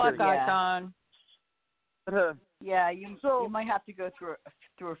 Tough I'm luck, kidding. Icon. Yeah, you might have to go through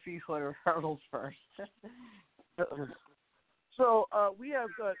a few hurdles first. So we have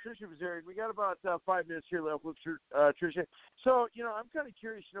Tricia Bazarian. We got about 5 minutes here left with Tricia. So, I'm kind of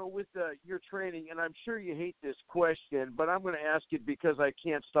curious, with your training, and I'm sure you hate this question, but I'm going to ask it because I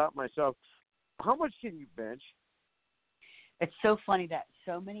can't stop myself. How much can you bench? It's so funny that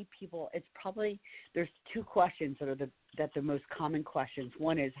so many people, there's two questions that are the most common questions.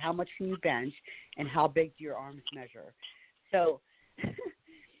 One is, how much can you bench, and how big do your arms measure? So,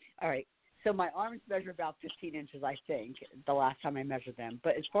 all right. So my arms measure about 15 inches, I think, the last time I measured them.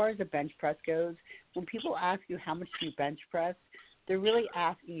 But as far as the bench press goes, when people ask you how much do you bench press, they're really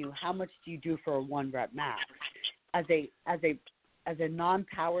asking you how much do you do for a 1-rep max. As a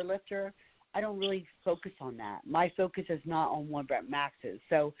non-power lifter, I don't really focus on that. My focus is not on 1-rep maxes.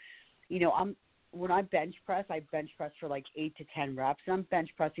 So, when I bench press for like 8 to 10 reps, and I'm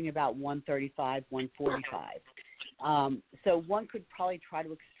bench pressing about 135, 145. So one could probably try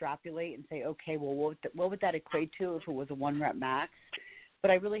to extrapolate and say, okay, well, what would that equate to if it was a 1-rep max? But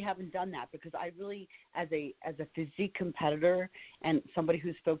I really haven't done that because I really, as a physique competitor and somebody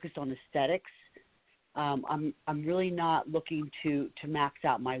who's focused on aesthetics, I'm really not looking to max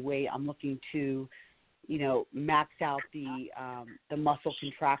out my weight. I'm looking to, max out the muscle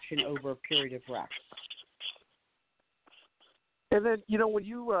contraction over a period of reps. And then, when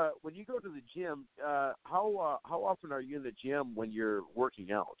you go to the gym, how often are you in the gym when you're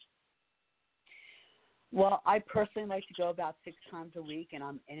working out? Well, I personally like to go about 6 times a week, and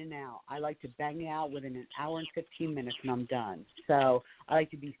I'm in and out. I like to bang out within an hour and 15 minutes, and I'm done. So I like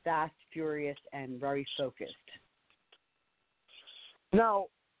to be fast, furious, and very focused. Now,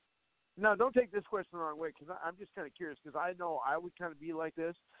 don't take this question the wrong way, because I'm just kind of curious, because I know I would kind of be like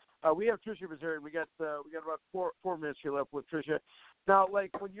this. We have Tricia Bazarian. We got about 4 minutes here left with Tricia. Now, like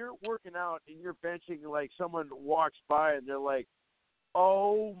when you're working out and you're benching, like someone walks by and they're like,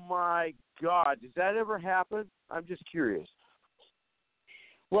 "Oh my God, does that ever happen?" I'm just curious.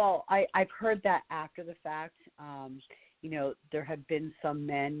 Well, I've heard that after the fact. There have been some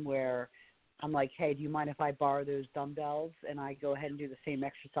men where I'm like, "Hey, do you mind if I borrow those dumbbells?" And I go ahead and do the same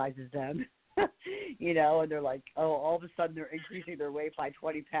exercise as them. And they're like, oh, all of a sudden they're increasing their weight by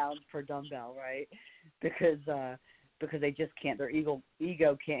 20 pounds per dumbbell, right? Because they just can't, their ego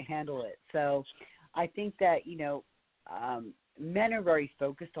can't handle it. So I think that, men are very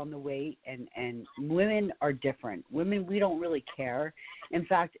focused on the weight, and women are different. Women, we don't really care. In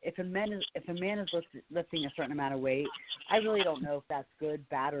fact, if a man is lifting a certain amount of weight, I really don't know if that's good,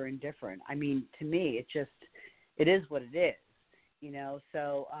 bad, or indifferent. I mean, to me, it is what it is,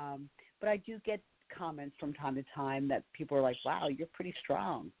 So, but I do get comments from time to time that people are like, "Wow, you're pretty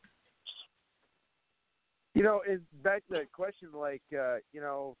strong." It's back to that question, like, I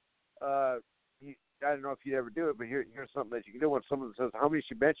don't know if you'd ever do it, but here's something that you can do. When someone says, "How much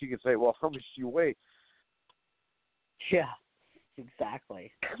you bench?" you can say, "Well, how much do you weigh?" Yeah,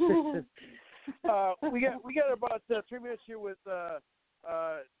 exactly. We got about 3 minutes here with Tricia,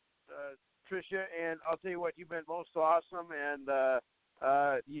 and I'll tell you what, you've been most awesome, and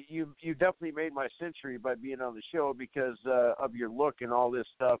you definitely made my century by being on the show because of your look and all this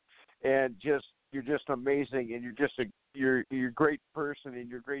stuff, and you're just amazing, and you're a great person, and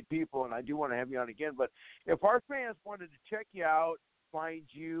you're great people, and I do want to have you on again. But if our fans wanted to check you out, find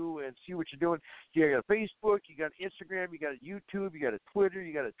you, and see what you're doing, you got a Facebook, you got Instagram, you got a YouTube, you got a Twitter,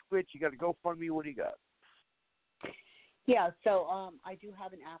 you got a Twitch, you got a GoFundMe. What do you got? Yeah, so I do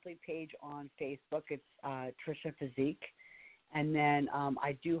have an athlete page on Facebook. It's Tricia Physique. And then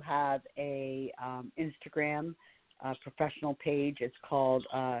I do have a Instagram professional page. It's called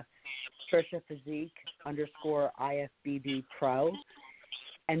Tricia Physique _IFBB Pro.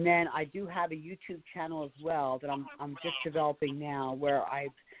 And then I do have a YouTube channel as well that I'm just developing now, where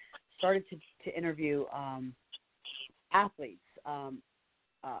I've started to interview athletes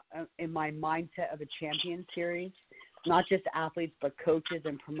in my Mindset of a Champion series. Not just athletes, but coaches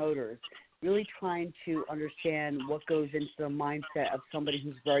and promoters. Really trying to understand what goes into the mindset of somebody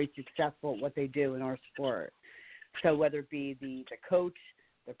who's very successful at what they do in our sport. So whether it be the coach,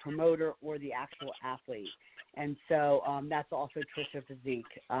 the promoter, or the actual athlete. And so that's also Tricia Physique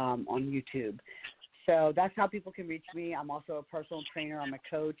on YouTube. So that's how people can reach me. I'm also a personal trainer. I'm a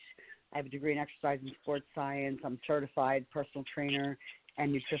coach. I have a degree in exercise and sports science. I'm certified personal trainer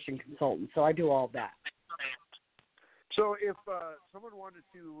and nutrition consultant. So I do all of that. So if someone wanted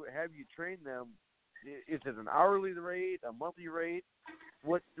to have you train them, is it an hourly rate, a monthly rate?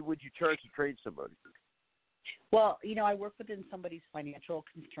 What would you charge to train somebody? Well, I work within somebody's financial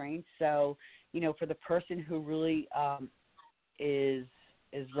constraints. So, for the person who really is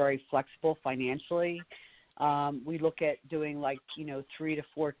very flexible financially, we look at doing 3 to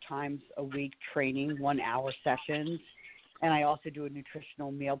 4 times a week training, 1-hour sessions. And I also do a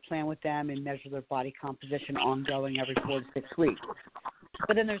nutritional meal plan with them and measure their body composition ongoing every 4 to 6 weeks.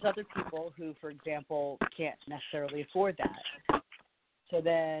 But then there's other people who, for example, can't necessarily afford that. So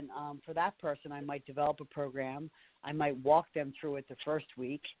then for that person, I might develop a program. I might walk them through it the first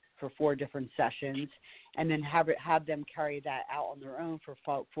week for 4 different sessions, and then have them carry that out on their own for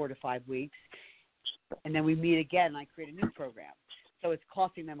 4 to 5 weeks. And then we meet again, and I create a new program. So it's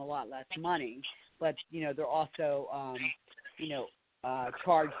costing them a lot less money, but, they're also,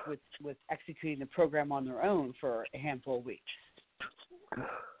 charged with executing the program on their own for a handful of weeks.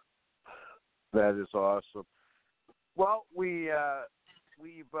 That is awesome. Well, we've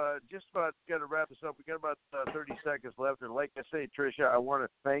just about got to wrap this up. We got about 30 seconds left, and like I say, Tricia, I want to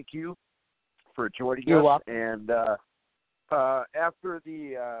thank you for joining You're us. welcome. And after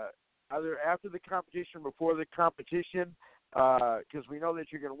the competition, before the competition, because we know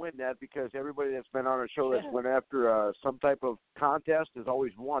that you're going to win that, because everybody that's been on our show that's went after some type of contest has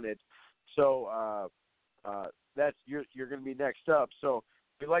always won it. So that's you're going to be next up. So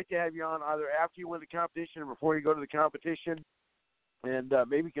we'd like to have you on either after you win the competition or before you go to the competition, and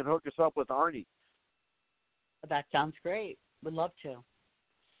maybe you can hook us up with Arnie. That sounds great. Would love to.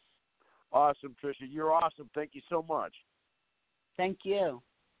 Awesome, Tricia. You're awesome. Thank you so much. Thank you.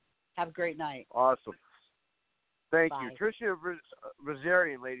 Have a great night. Awesome. Thank Bye. you. Tricia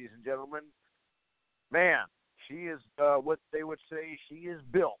Rosarian, ladies and gentlemen. Man, she is what they would say, she is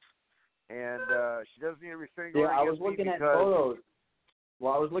built. And she doesn't need every finger. Yeah, I was looking at photos.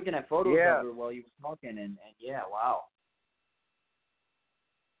 Well, I was looking at photos of her while you were talking, and yeah, wow.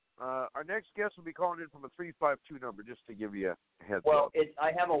 Our next guest will be calling in from a 352 number, just to give you a heads Well, up.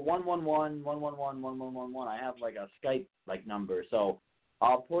 I have a 111, 111, 1111. I have like a Skype number, so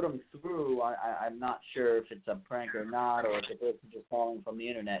I'll put them through. I'm not sure if it's a prank or not, or if it's just calling from the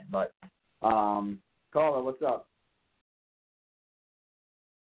internet. But caller, what's up?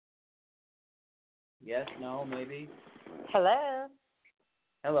 Yes, no, maybe. Hello.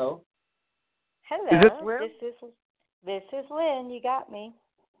 Hello. Hello. Is this Lynn? This is Lynn. You got me.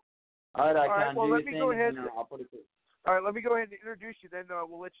 All right, All right, can well, do let me go ahead. I'll put it through. All right, let me go ahead and introduce you. Then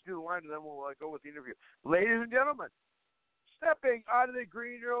we'll let you do the line, and then we'll go with the interview. Ladies and gentlemen, stepping out of the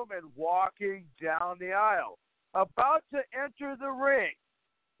green room and walking down the aisle, about to enter the ring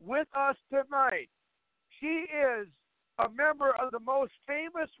with us tonight, she is a member of the most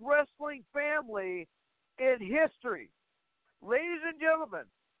famous wrestling family in history. Ladies and gentlemen,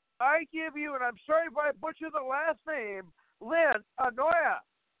 I give you, and I'm sorry if I butcher the last name, Lynn Anoya.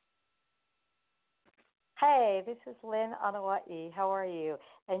 Hey, this is Lynn Anawai. How are you?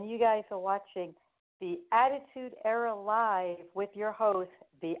 And you guys are watching the Attitude Era Live with your host,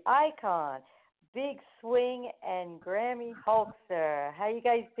 the Icon, Big Swing and Grammy Hulkster. How you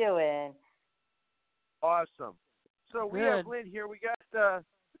guys doing? Awesome. So we Good. have Lynn here. We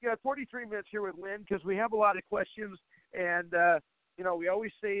got 43 minutes here with Lynn because we have a lot of questions, and we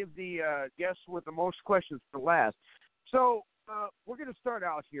always save the guests with the most questions for last. So we're going to start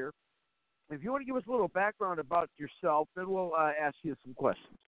out here. If you want to give us a little background about yourself, then we'll ask you some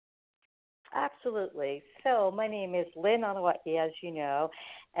questions. Absolutely. So my name is Lynn Anawai, as you know,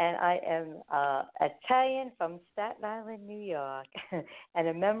 and I am Italian from Staten Island, New York, and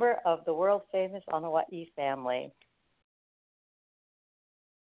a member of the world-famous Anawai family.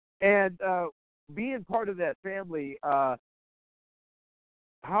 And being part of that family,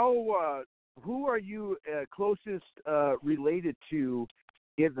 who are you closest related to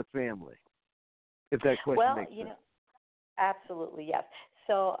in the family? If that question makes sense. Absolutely, yes.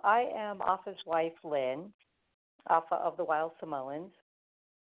 So I am Alpha's wife, Lynn, Alpha of the Wild Samoans.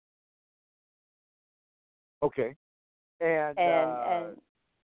 Okay. And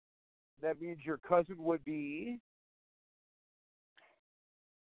that means your cousin would be?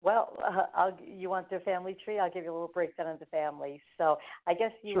 Well, you want the family tree? I'll give you a little breakdown of the family. So I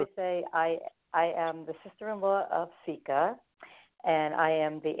guess you would say I am the sister-in-law of Sika, and I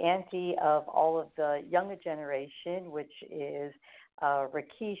am the auntie of all of the younger generation, which is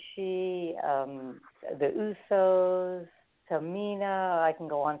Rikishi, the Usos, Tamina. I can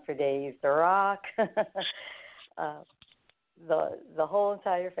go on for days. The Rock, the whole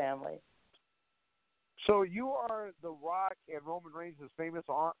entire family. So you are the Rock and Roman Reigns' favorite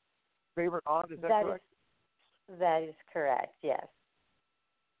aunt, is that correct? That is correct, yes.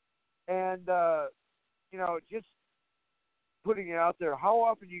 And, just putting it out there, how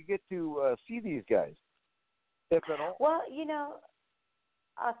often do you get to see these guys, if at all? Well,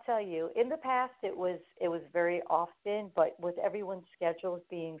 I'll tell you, in the past it was very often, but with everyone's schedules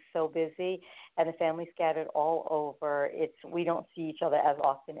being so busy and the family scattered all over, we don't see each other as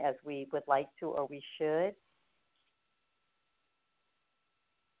often as we would like to or we should.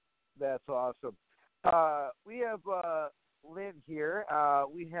 That's awesome. We have Lynn here.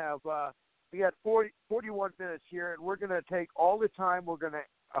 We got 41 minutes here, and we're going to take all the time.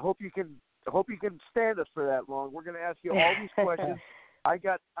 I hope you can stand us for that long. We're going to ask you all these questions. I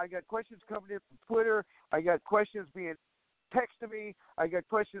got questions coming in from Twitter. I got questions being texted me. I got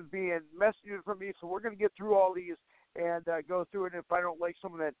questions being messaged from me. So we're going to get through all these and go through it. And if I don't like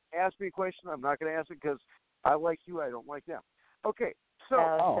someone that asks me a question, I'm not going to ask it because I like you. I don't like them. Okay. So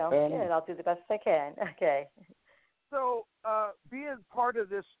sounds good. I'll do the best I can. Okay. So being part of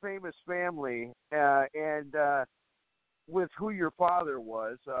this famous family and with who your father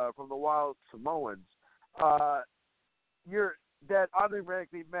was from the Wild Samoans, that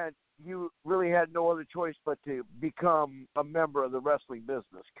automatically meant you really had no other choice but to become a member of the wrestling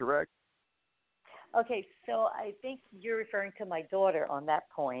business, correct? Okay, so I think you're referring to my daughter on that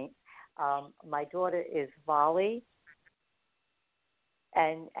point. My daughter is Volley,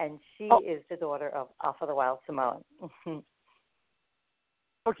 and she is the daughter of Alpha the Wild Samoan.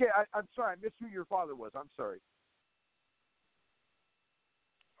 Okay, I'm sorry. I missed who your father was. I'm sorry.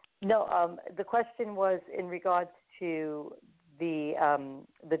 No, the question was in regards to the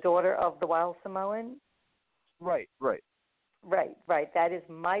daughter of the Wild Samoan. Right. That is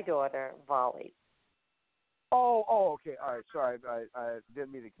my daughter, Volley. Oh, okay. All right. Sorry, I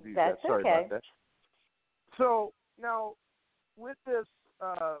didn't mean to confuse that. That's Sorry okay. about that. So now, with this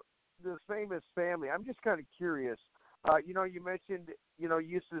famous family, I'm just kind of curious. You mentioned you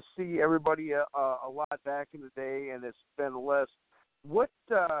used to see everybody a lot back in the day, and it's been less. What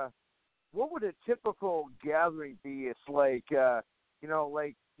would a typical gathering be? It's like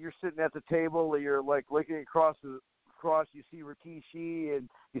like you're sitting at the table, and you're like looking across. You see Rikishi, and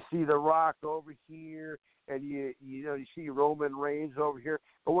you see The Rock over here, and you see Roman Reigns over here.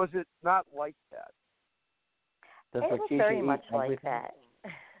 Or was it not like that? It was very much like that.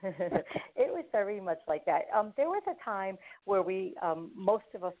 It was very much like that. There was a time where we, most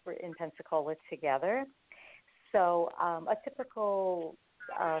of us were in Pensacola together. So a typical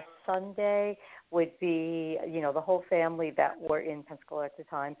Sunday would be, the whole family that were in Pensacola at the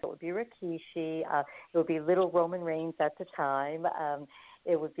time. So it would be Rikishi. It would be little Roman Reigns at the time.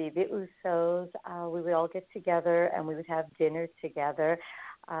 It would be the Usos. We would all get together and we would have dinner together.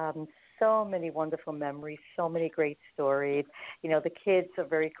 So many wonderful memories, so many great stories. The kids are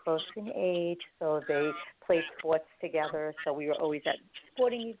very close in age, so they played sports together. So we were always at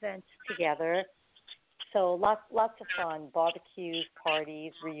sporting events together. So lots of fun, barbecues,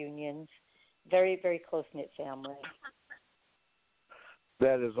 parties, reunions. Very, very close-knit family.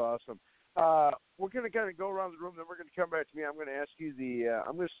 That is awesome. We're going to kind of go around the room, then we're going to come back to me. I'm going to ask you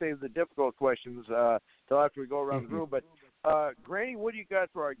I'm going to save the difficult questions till after we go around the room. But, Granny, what do you got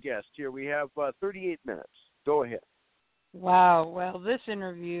for our guest here? We have 38 minutes. Go ahead. Wow. Well, this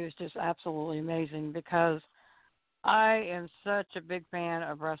interview is just absolutely amazing because I am such a big fan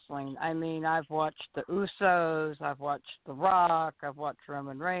of wrestling. I mean, I've watched the Usos, I've watched The Rock, I've watched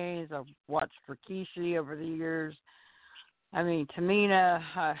Roman Reigns, I've watched Rikishi over the years. I mean, Tamina,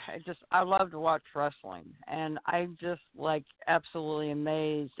 I love to watch wrestling, and I'm just absolutely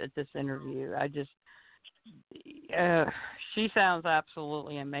amazed at this interview. She sounds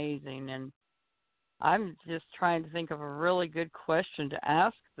absolutely amazing, and I'm just trying to think of a really good question to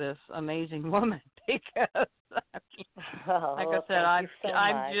ask this amazing woman because, I said,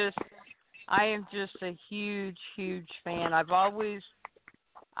 I am just a huge, huge fan. I've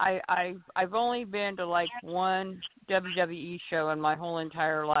only been to one WWE show in my whole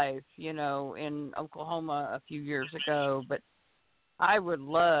entire life, in Oklahoma a few years ago. But I would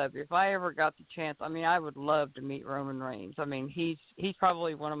love, if I ever got the chance, I would love to meet Roman Reigns. He's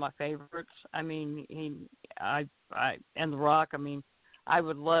probably one of my favorites. And The Rock. I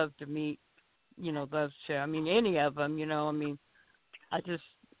would love to meet, those two. Any of them.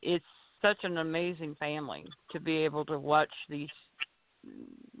 It's such an amazing family to be able to watch these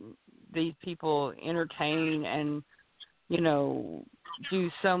people entertain and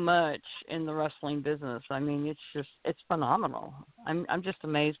do so much in the wrestling business. It's phenomenal. I'm just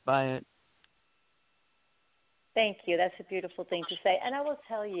amazed by it. Thank you. That's a beautiful thing to say. And I will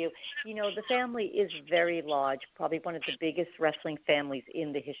tell you, the family is very large, probably one of the biggest wrestling families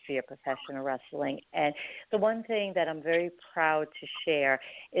in the history of professional wrestling. And the one thing that I'm very proud to share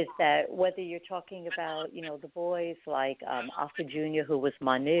is that whether you're talking about, the boys like Alpha Jr., who was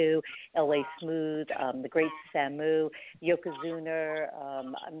Manu, L.A. Smooth, the great Samu, Yokozuna,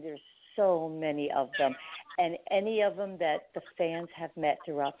 there's so many of them. And any of them that the fans have met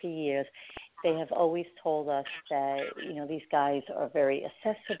throughout the years, they have always told us that, these guys are very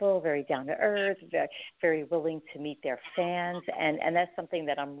accessible, very down to earth, very, very willing to meet their fans, and that's something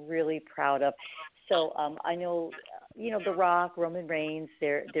that I'm really proud of. So I know, The Rock, Roman Reigns,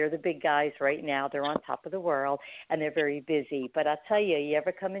 they're the big guys right now. They're on top of the world, and they're very busy. But I'll tell you, you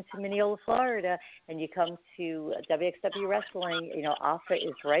ever come into Mineola, Florida, and you come to WXW Wrestling, Alpha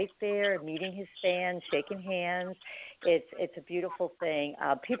is right there, meeting his fans, shaking hands. It's a beautiful thing.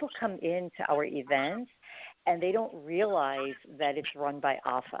 People come into our events, and they don't realize that it's run by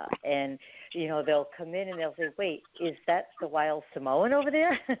Alpha. And, they'll come in and they'll say, wait, is that the Wild Samoan over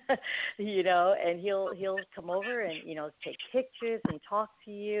there? And he'll come over and, take pictures and talk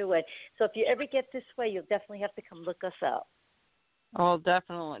to you. And so if you ever get this way, you'll definitely have to come look us up. Oh,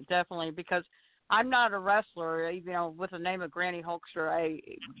 definitely, because I'm not a wrestler, with the name of Granny Hulkster.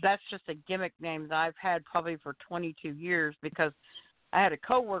 That's just a gimmick name that I've had probably for 22 years because I had a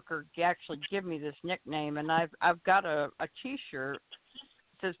coworker actually give me this nickname, and I've got a T-shirt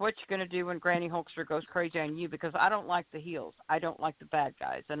that says, "What you gonna do when Granny Hulkster goes crazy on you?" Because I don't like the heels, I don't like the bad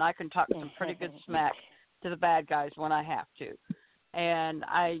guys, and I can talk some pretty good smack to the bad guys when I have to. And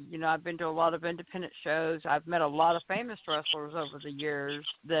I've been to a lot of independent shows. I've met a lot of famous wrestlers over the years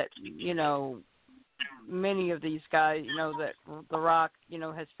that many of these guys, that The Rock,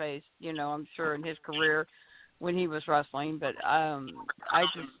 has faced, I'm sure in his career when he was wrestling. But I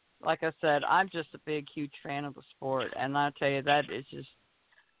just, like I said, I'm just a big, huge fan of the sport. And I tell you, that is just,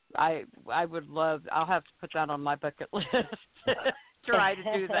 I would love, I'll have to put that on my bucket list. Try to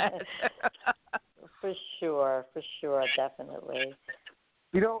do that. For sure, definitely.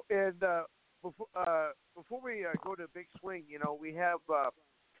 And before we go to Big Swing, we have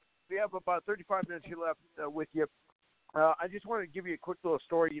about 35 minutes here left with you. I just wanted to give you a quick little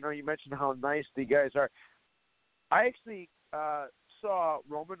story. You mentioned how nice the guys are. I actually saw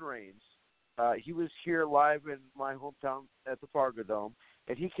Roman Reigns. He was here live in my hometown at the Fargo Dome,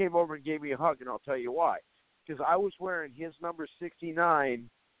 and he came over and gave me a hug, and I'll tell you why. Because I was wearing his number 69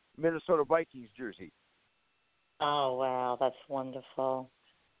 Minnesota Vikings jersey. Oh, wow, that's wonderful.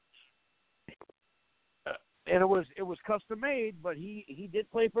 And it was custom made, but he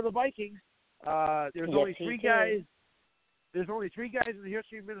did play for the Vikings. There's only three guys. There's only three guys in the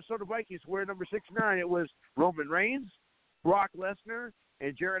history of Minnesota Vikings who wear number 69. It was Roman Reigns, Brock Lesnar,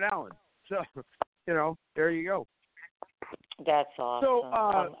 and Jared Allen. So, there you go. That's awesome. So,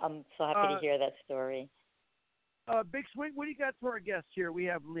 I'm so happy to hear that story. Big Swing, what do you got for our guests here? We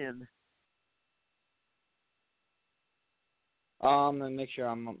have Lynn. Let me make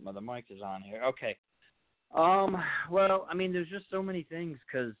sure the mic is on here. Okay. Well, I mean, there's just so many things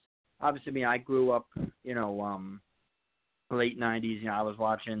because obviously, I grew up, late 90s. I was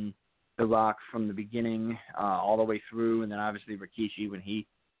watching The Rock from the beginning all the way through, and then obviously Rikishi when he,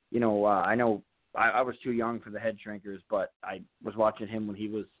 I know I was too young for the head shrinkers, but I was watching him when he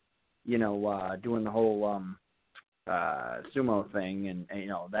was, doing the whole sumo thing and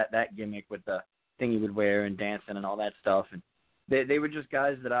that gimmick with the thing he would wear and dancing and all that stuff. And they were just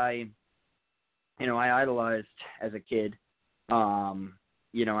guys that I idolized as a kid. And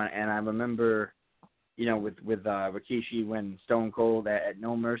I remember, with Rikishi when Stone Cold at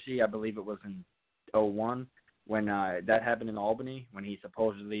No Mercy, I believe it was in 2001, when that happened in Albany, when he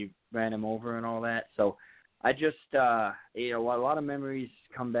supposedly ran him over and all that. So I just, a lot of memories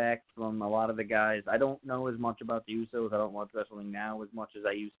come back from a lot of the guys. I don't know as much about the Usos. I don't watch wrestling now as much as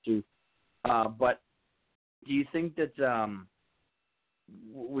I used to. But do you think that,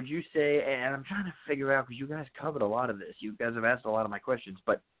 would you say, and I'm trying to figure out, because you guys covered a lot of this. You guys have asked a lot of my questions,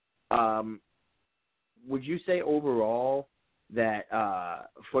 but would you say overall that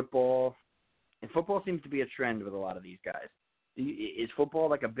football seems to be a trend with a lot of these guys? Is football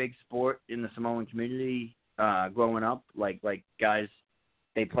like a big sport in the Samoan community growing up? Like guys,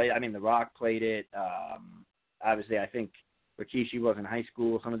 they play. I mean, The Rock played it. Obviously, I think Rikishi was in high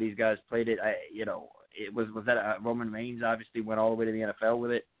school. Some of these guys played it. It was that Roman Reigns obviously went all the way to the NFL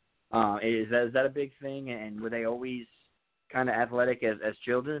with it. Is that a big thing? And were they always kind of athletic as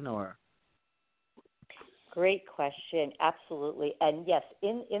children, or? Great question. Absolutely. And yes,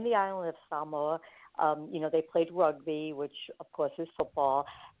 in the island of Samoa, they played rugby, which of course is football,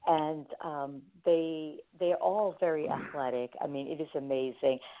 and they're all very athletic. I mean, it is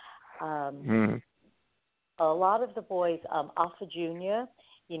amazing. A lot of the boys, Alpha Jr.,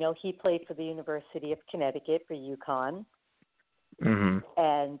 he played for the University of Connecticut for UConn. Mm-hmm.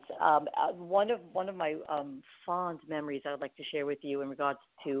 And one of my fond memories I would like to share with you in regards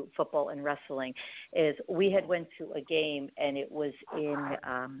to football and wrestling is we had went to a game, and it was in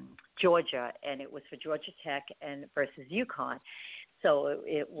Georgia, and it was for Georgia Tech and versus UConn. So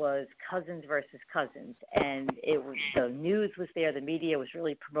it was cousins versus cousins, and the news was there. The media was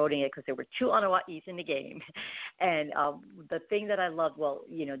really promoting it because there were two Anawa'is in the game. And the thing that I loved, well,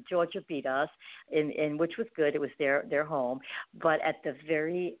 Georgia beat us, in which was good. It was their home. But at the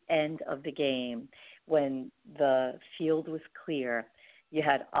very end of the game, when the field was clear, you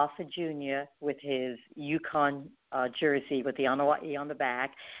had Alpha Jr. with his Yukon jersey with the Anawa'i on the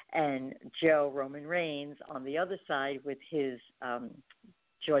back, and Joe Roman Reigns on the other side with his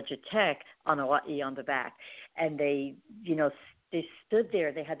Georgia Tech Anawa'i on the back. And they stood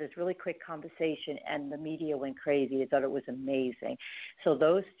there. They had this really quick conversation, and the media went crazy. They thought it was amazing. So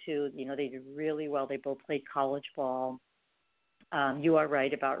those two, they did really well. They both played college ball. You are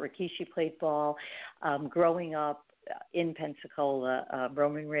right about Rikishi played ball. Growing up in Pensacola,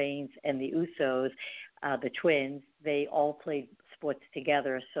 Roman Reigns and the Usos, the twins, they all played sports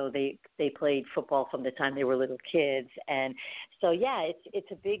together. So they played football from the time they were little kids. And so, yeah,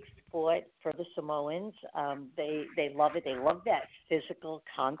 it's a big sport for the Samoans. They love it. They love that physical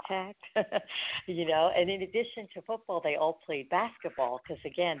contact, And in addition to football, they all played basketball because,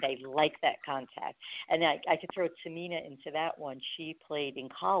 again, they like that contact. And I could throw Tamina into that one. She played in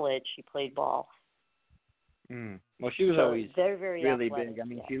college. She played ball. Well, she was always very, very really athletic, big. I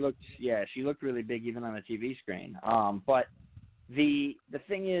mean, yeah. she looked really big even on the TV screen. But the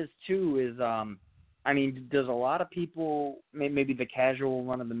thing is too is, I mean, does a lot of people, maybe the casual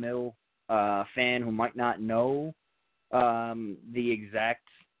run of the mill fan who might not know the exact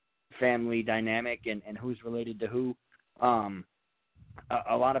family dynamic and who's related to who,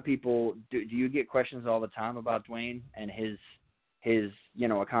 a lot of people, do you get questions all the time about Dwayne and his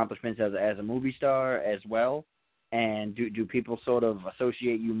accomplishments as a movie star as well? And do people sort of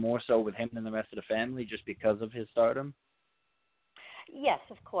associate you more so with him than the rest of the family just because of his stardom? Yes,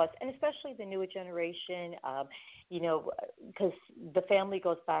 of course, and especially the newer generation, because the family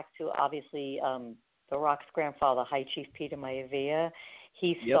goes back to, obviously, The Rock's grandfather, High Chief Peter Maivia.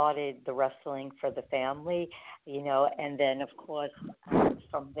 He started the wrestling for the family, and then, of course,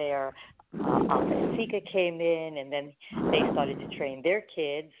 from there, Sika came in, and then they started to train their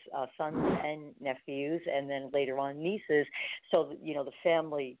kids, sons and nephews, and then later on nieces. So, the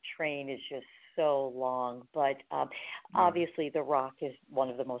family train is just so long. But obviously, The Rock is one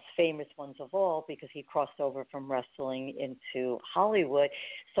of the most famous ones of all because he crossed over from wrestling into Hollywood.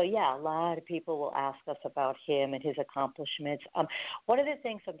 So, yeah, a lot of people will ask us about him and his accomplishments. One of the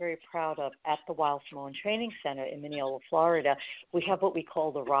things I'm very proud of at the Wild Samoan Training Center in Mineola, Florida, we have what we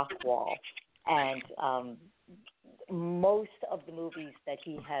call the Rock Wall. And most of the movies that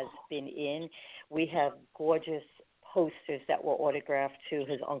he has been in, we have gorgeous posters that were autographed to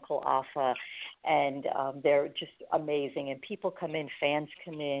his uncle Afa, and they're just amazing. And people come in, fans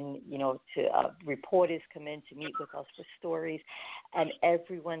come in, reporters come in to meet with us for stories, and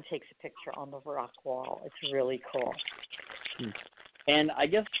everyone takes a picture on the Rock Wall. It's really cool. And I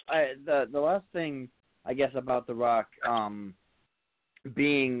guess the last thing, I guess, about The Rock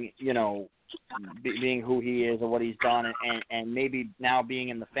being, being who he is or what he's done, and maybe now being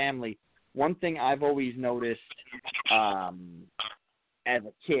in the family, one thing I've always noticed as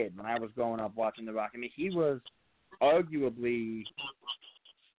a kid when I was growing up watching The Rock, I mean, he was arguably,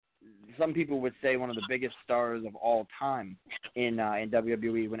 some people would say, one of the biggest stars of all time in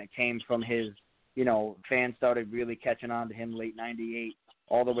WWE when it came from his, fans started really catching on to him late 98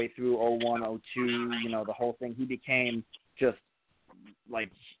 all the way through 01, 02, the whole thing. He became just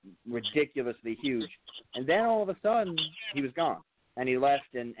like ridiculously huge. And then all of a sudden he was gone. And he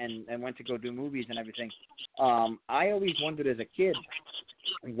left and went to go do movies and everything. I always wondered as a kid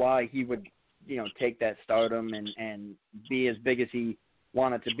why he would, take that stardom and be as big as he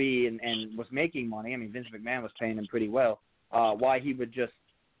wanted to be and was making money. I mean, Vince McMahon was paying him pretty well. Why he would just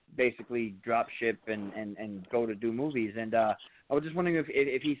basically drop ship and go to do movies. And I was just wondering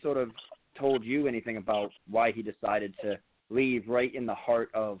if he sort of told you anything about why he decided to leave right in the heart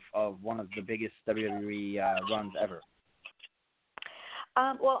of one of the biggest WWE runs ever.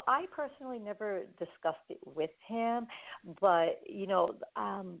 Well, I personally never discussed it with him, but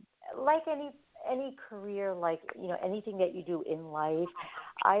like any career, like anything that you do in life,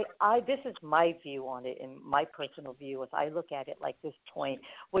 I this is my view on it, and my personal view is I look at it like this point: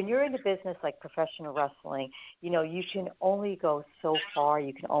 when you're in a business like professional wrestling, you can only go so far,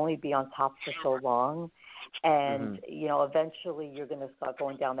 you can only be on top for so long, and eventually you're going to start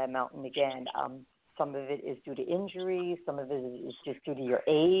going down that mountain again. Some of it is due to injuries. Some of it is just due to your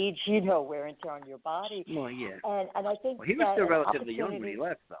age, wear and tear on your body. Well, yeah. And I think he was still relatively young when he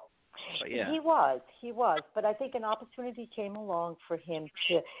left, though. But yeah. He was. But I think an opportunity came along for him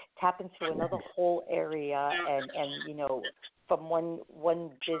to tap into another whole area and from one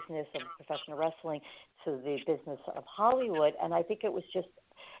business of professional wrestling to the business of Hollywood, and I think it was just,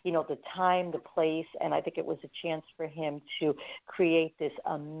 the time, the place, and I think it was a chance for him to create this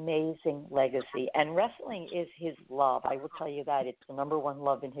amazing legacy. And wrestling is his love. I will tell you that. It's the number one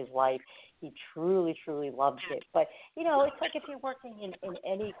love in his life. He truly, truly loves it. But, it's like if you're working in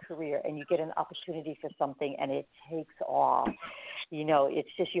any career and you get an opportunity for something and it takes off, it's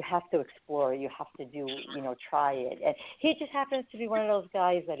just you have to explore. You have to do, try it. And he just happens to be one of those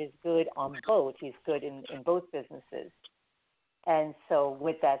guys that is good on both. He's good in both businesses. And so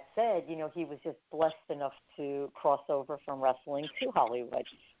with that said, he was just blessed enough to cross over from wrestling to Hollywood.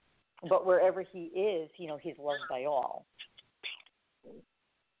 But wherever he is, he's loved by all.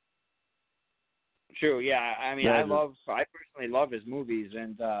 True, yeah. I mean, I personally love his movies,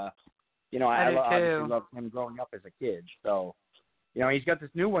 and, I obviously loved him growing up as a kid. So, he's got this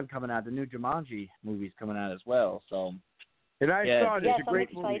new one coming out, the new Jumanji movie's coming out as well. So, and I saw it. It's a great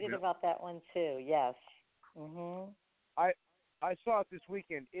I'm excited about that one, too, yes. Mm-hmm. I saw it this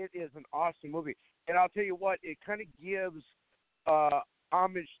weekend. It is an awesome movie. And I'll tell you what, it kind of gives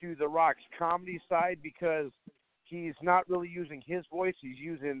homage to The Rock's comedy side because he's not really using his voice. He's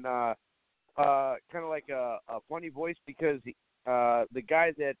using kind of like a funny voice because the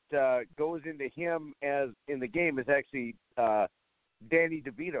guy that goes into him as in the game is actually Danny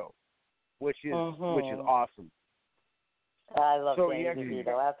DeVito, which is awesome. I love Danny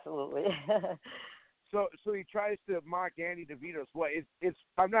DeVito, absolutely. So he tries to mock Danny DeVito's way. It's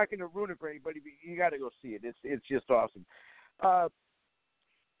I'm not going to ruin it for anybody, but you got to go see it. It's just awesome.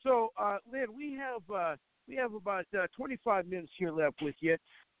 So Lynn, we have about 25 minutes here left with you.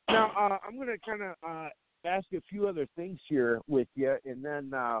 Now I'm going to kind of ask a few other things here with you, and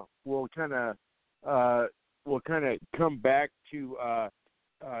then we'll kind of come back to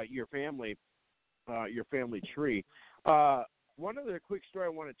your family tree. One other quick story I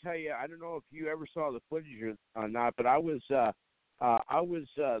want to tell you. I don't know if you ever saw the footage or not, but I was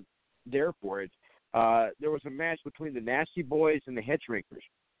there for it. There was a match between the Nasty Boys and the Headshrinkers,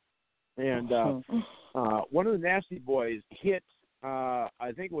 and one of the Nasty Boys hit,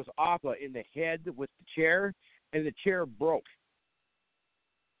 I think it was Appa in the head with the chair, and the chair broke.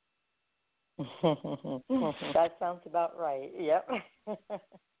 That sounds about right. Yep.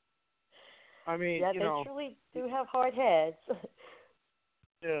 I mean, they truly do have hard heads.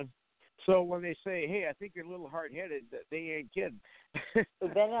 Yeah. So when they say, "Hey, I think you're a little hard-headed," they ain't kidding.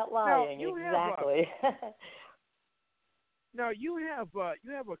 They're not lying. Now, exactly. Now you have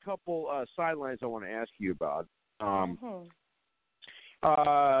a couple sidelines I want to ask you about.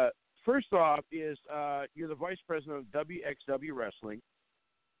 First off, is you're the vice president of WXW Wrestling.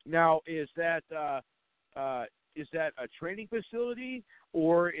 Now, is that a training facility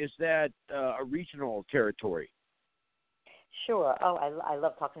or is that a regional territory? Sure. Oh, I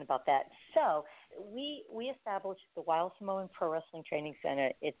love talking about that. So we established the Wild Samoan Pro Wrestling Training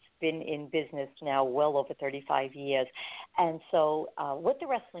Center. It's been in business now well over 35 years. And so with the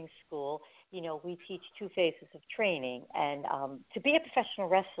wrestling school, we teach two phases of training. And to be a professional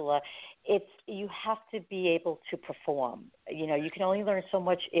wrestler, you have to be able to perform. You can only learn so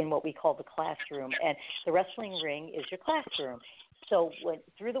much in what we call the classroom. And the wrestling ring is your classroom. So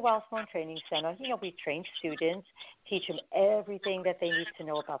through the Wild Samoan Training Center, we train students, teach them everything that they need to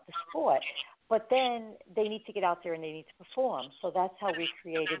know about the sport. But then they need to get out there and they need to perform. So that's how we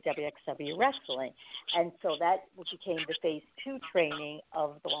created WXW Wrestling. And so that became the Phase 2 training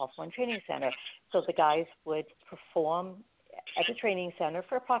of the Wild Samoan Training Center. So the guys would perform at the training center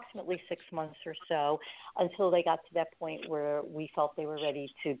for approximately 6 months or so until they got to that point where we felt they were ready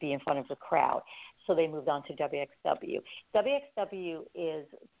to be in front of the crowd. So they moved on to WXW. WXW is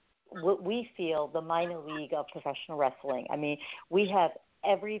what we feel the minor league of professional wrestling. I mean, we have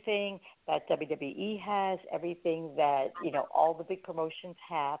everything that WWE has, everything that, all the big promotions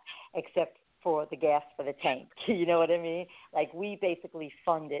have, except for the gas for the tank. You know what I mean? Like, we basically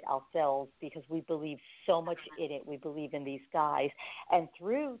fund it ourselves because we believe so much in it. We believe in these guys. And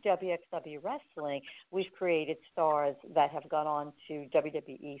through WXW Wrestling, we've created stars that have gone on to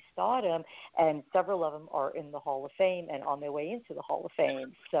WWE Stardom, and several of them are in the Hall of Fame and on their way into the Hall of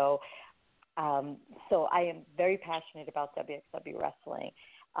Fame. So I am very passionate about WXW Wrestling.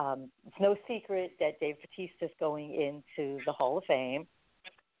 It's no secret that Dave Batista is going into the Hall of Fame.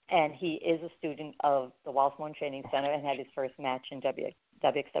 And he is a student of the Wild Samoan Training Center and had his first match in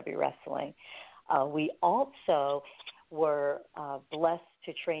WXW Wrestling. We also were blessed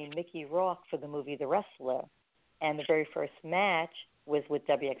to train Mickey Rourke for the movie The Wrestler. And the very first match was with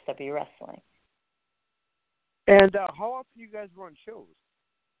WXW Wrestling. And how often do you guys run shows?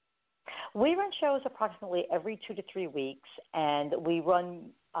 We run shows approximately every 2 to 3 weeks, and we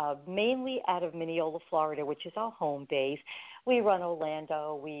run mainly out of Mineola, Florida, which is our home base. We run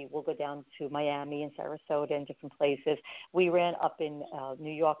Orlando. We will go down to Miami and Sarasota and different places. We ran up in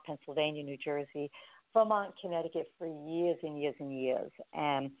New York, Pennsylvania, New Jersey, Vermont, Connecticut for years and years and years.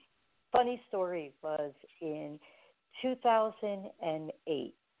 And funny story was in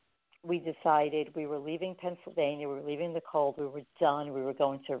 2008. We decided we were leaving Pennsylvania, we were leaving the cold, we were done, we were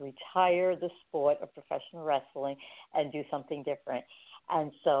going to retire the sport of professional wrestling and do something different.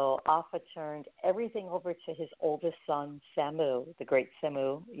 And so Alpha turned everything over to his oldest son, Samu, the great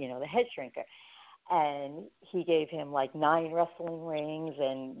Samu, the head shrinker. And he gave him like 9 wrestling rings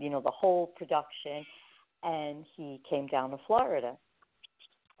and, the whole production. And he came down to Florida.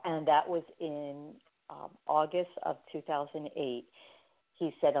 And that was in August of 2008.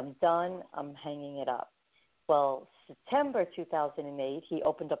 He said, I'm done, I'm hanging it up. Well, September 2008, he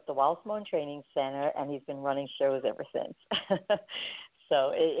opened up the Wildstone Training Center, and he's been running shows ever since.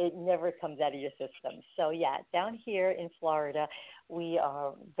 So it never comes out of your system. So, yeah, down here in Florida, we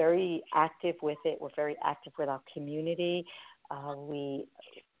are very active with it. We're very active with our community.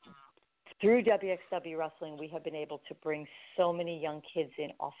 Through WXW Wrestling, we have been able to bring so many young kids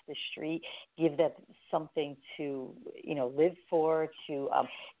in off the street, give them something to, live for, to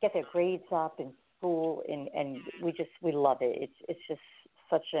get their grades up in school, and we love it. It's just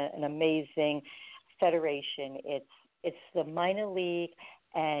such an amazing federation. It's the minor league,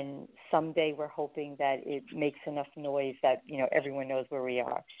 and someday we're hoping that it makes enough noise that everyone knows where we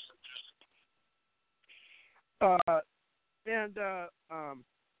are.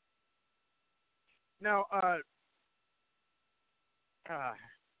 Now,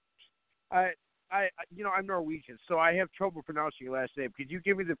 I'm Norwegian, so I have trouble pronouncing your last name. Could you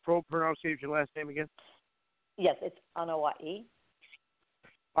give me the pronunciation of your last name again? Yes, it's Anawai.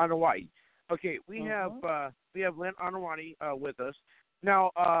 Anawai. Okay, we have Len Anawani with us. Now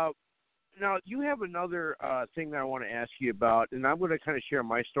you have another thing that I want to ask you about, and I'm going to kind of share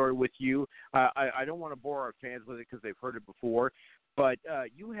my story with you. I don't want to bore our fans with it because they've heard it before, but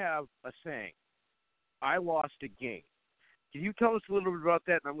you have a saying. I lost a game. Can you tell us a little bit about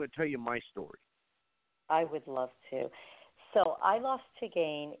that, and I'm going to tell you my story. I would love to. So I lost to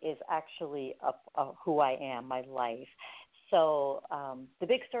gain is actually who I am, my life. So the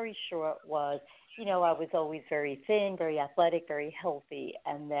big story short was, I was always very thin, very athletic, very healthy.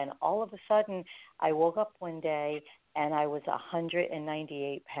 And then all of a sudden, I woke up one day, and I was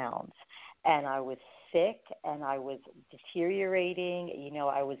 198 pounds. And I was sick, and I was deteriorating.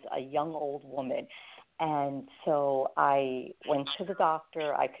 I was a young old woman. And so I went to the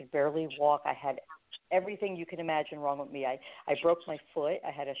doctor. I could barely walk. I had everything you can imagine wrong with me. I broke my foot.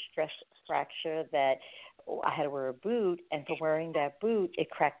 I had a stress fracture that I had to wear a boot. And for wearing that boot, it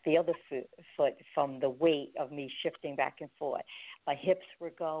cracked the other foot from the weight of me shifting back and forth. My hips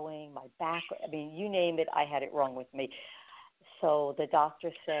were going, my back. You name it, I had it wrong with me. So the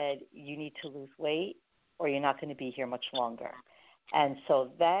doctor said, you need to lose weight or you're not going to be here much longer. And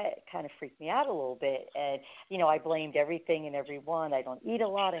so that kind of freaked me out a little bit. And, I blamed everything and everyone. I don't eat a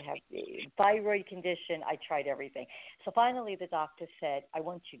lot. I have a thyroid condition. I tried everything. So finally the doctor said, I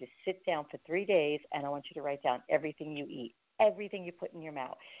want you to sit down for 3 days, and I want you to write down everything you eat, everything you put in your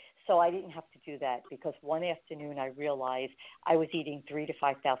mouth. So I didn't have to do that because one afternoon I realized I was eating 3,000 to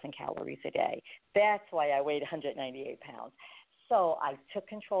 5,000 calories a day. That's why I weighed 198 pounds. So I took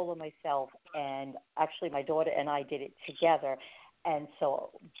control of myself, and actually my daughter and I did it together. And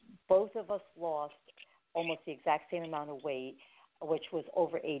so both of us lost almost the exact same amount of weight, which was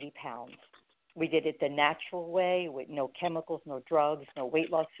over 80 pounds. We did it the natural way with no chemicals, no drugs, no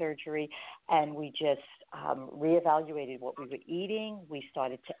weight loss surgery, and we just reevaluated what we were eating. We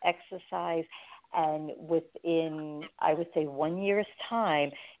started to exercise, and within, I would say, 1 year's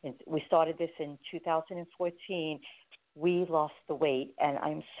time, and we started this in 2014, we lost the weight, and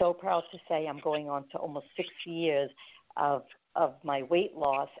I'm so proud to say I'm going on to almost 6 years of my weight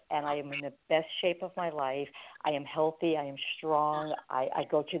loss, and I am in the best shape of my life. I am healthy. I am strong. I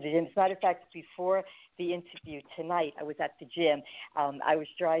go to the gym. As a matter of fact, before the interview tonight, I was at the gym. I was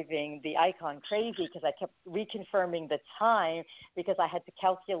driving the Icon crazy because I kept reconfirming the time because I had to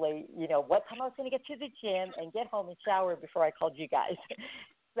calculate, what time I was going to get to the gym and get home and shower before I called you guys.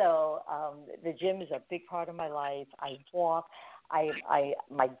 So the gym is a big part of my life. I walk.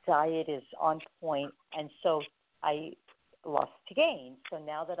 My diet is on point, and so I lost to gain. So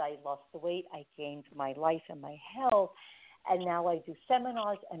now that I lost the weight, I gained my life and my health. And now I do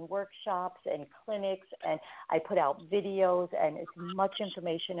seminars and workshops and clinics, and I put out videos and as much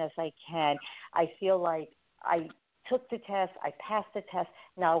information as I can. I feel like I took the test, I passed the test.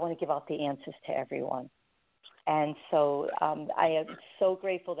 Now I want to give out the answers to everyone. And so I am so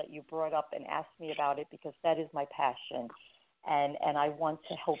grateful that you brought up and asked me about it, because that is my passion. And I want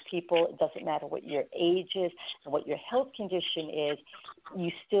to help people. It doesn't matter what your age is and what your health condition is.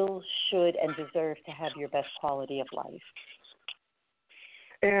 You still should and deserve to have your best quality of life.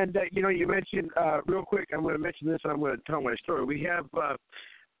 And, you mentioned, real quick, I'm going to mention this and I'm going to tell my story. We have about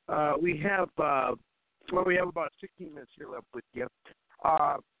 16 minutes here left with you.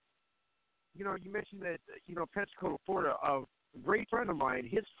 You mentioned that, Pensacola, Florida, a great friend of mine,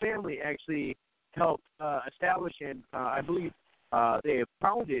 his family actually helped establish and I believe they have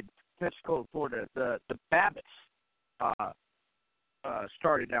founded Pensacola, Florida. The Babbitts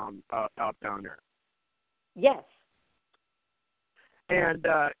started out down there. Yes. And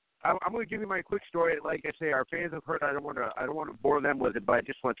I'm going to give you my quick story. Like I say, our fans have heard. I don't want to bore them with it, but I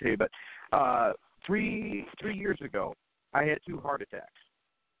just want to tell you. But 3 years ago, I had 2 heart attacks,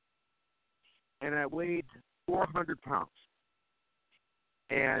 and I weighed 400 pounds.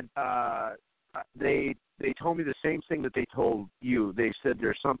 And they told me the same thing that they told you. They said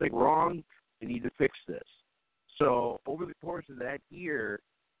there's something wrong. We need to fix this. So over the course of that year,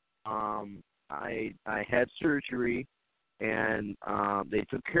 I had surgery. And they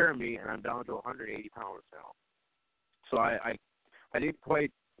took care of me, and I'm down to 180 pounds now. So I didn't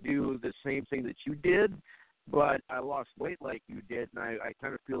quite do the same thing that you did, but I lost weight like you did, and I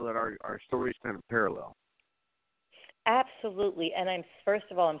kind of feel that our stories kind of parallel. Absolutely. And first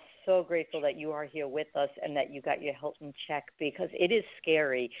of all, I'm so grateful that you are here with us and that you got your health in check, because it is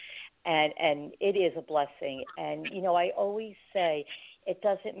scary and it is a blessing. And, I always say, it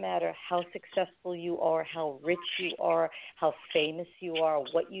doesn't matter how successful you are, how rich you are, how famous you are,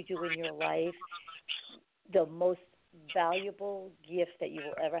 what you do in your life. The most valuable gift that you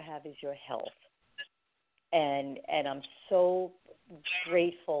will ever have is your health. And I'm so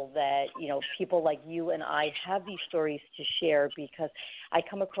grateful that, people like you and I have these stories to share, because I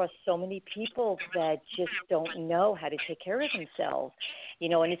come across so many people that just don't know how to take care of themselves.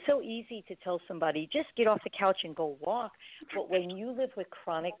 And it's so easy to tell somebody, just get off the couch and go walk. But when you live with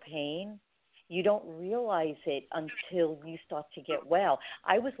chronic pain, you don't realize it until you start to get well.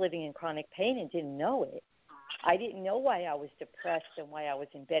 I was living in chronic pain and didn't know it. I didn't know why I was depressed and why I was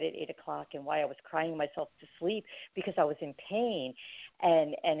in bed at 8 o'clock and why I was crying myself to sleep, because I was in pain.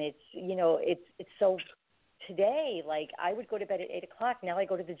 And it's, it's so today, like I would go to bed at 8 o'clock. Now I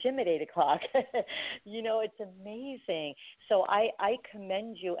go to the gym at 8 o'clock. It's amazing. So I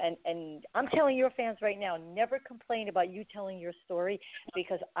commend you. And I'm telling your fans right now, never complain about you telling your story,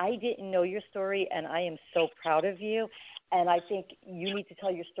 because I didn't know your story, and I am so proud of you. And I think you need to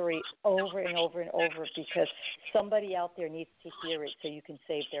tell your story over and over and over, because somebody out there needs to hear it so you can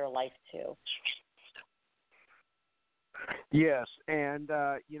save their life too. Yes, and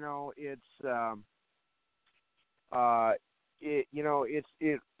it's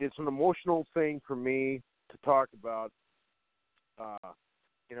an emotional thing for me to talk about.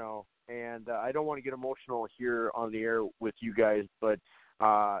 And I don't want to get emotional here on the air with you guys, but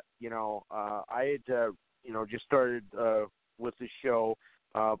I had just started with the show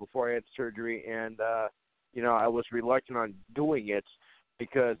before I had surgery, and I was reluctant on doing it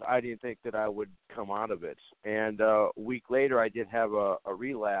because I didn't think that I would come out of it. And a week later, I did have a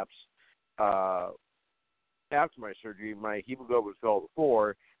relapse. After my surgery, my hemoglobin fell to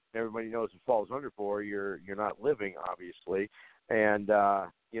 4. Everybody knows if it falls under 4, you're not living, obviously. And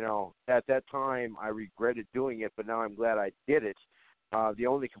at that time, I regretted doing it, but now I'm glad I did it. The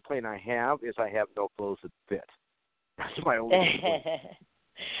only complaint I have is I have no clothes that fit. That's my only complaint.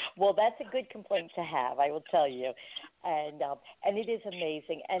 Well, that's a good complaint to have, I will tell you. And it is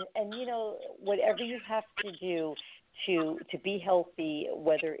amazing. And whatever you have to do to be healthy,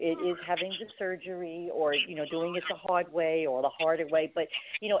 whether it is having the surgery or, doing it the hard way or the harder way, but,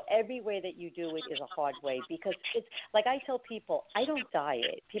 every way that you do it is a hard way, because it's like I tell people, I don't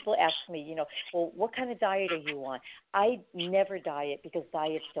diet. People ask me, well, what kind of diet are you on? I never diet because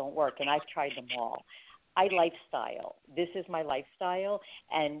diets don't work, and I've tried them all. I lifestyle. This is my lifestyle.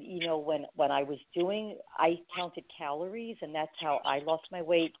 And, when I was I counted calories, and that's how I lost my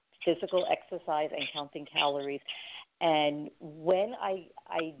weight, physical exercise and counting calories. And when I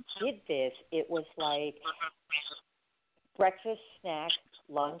did this, it was like breakfast, snack,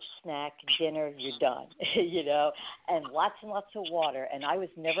 lunch, snack, dinner, you're done, and lots of water. And I was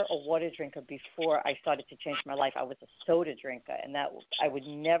never a water drinker before I started to change my life. I was a soda drinker, and that I would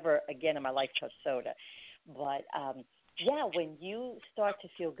never again in my life touch soda. But when you start to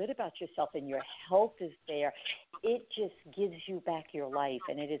feel good about yourself and your health is there, it just gives you back your life,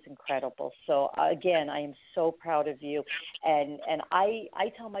 and it is incredible. So, again, I am so proud of you. And I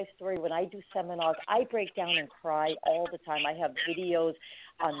tell my story when I do seminars. I break down and cry all the time. I have videos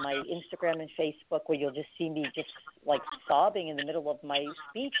on my Instagram and Facebook where you'll just see me just like sobbing in the middle of my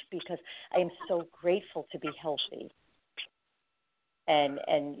speech because I am so grateful to be healthy. And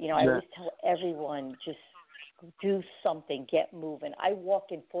I always tell everyone, just do something, get moving. I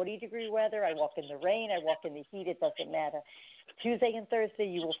walk in 40-degree weather. I walk in the rain. I walk in the heat. It doesn't matter. Tuesday and Thursday,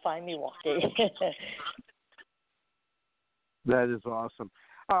 you will find me walking. That is awesome.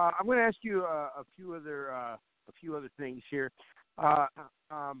 I'm going to ask you a few other things here. Ask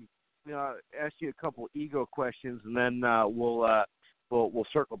you a couple ego questions, and then we'll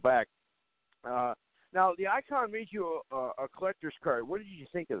circle back. Now, the Icon made you a collector's card. What did you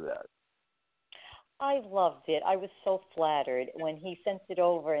think of that? I loved it. I was so flattered when he sent it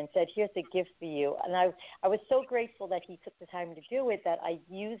over and said, here's a gift for you. And I was so grateful that he took the time to do it that I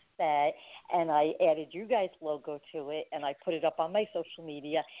used that and I added you guys' logo to it and I put it up on my social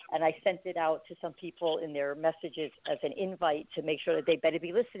media and I sent it out to some people in their messages as an invite to make sure that they better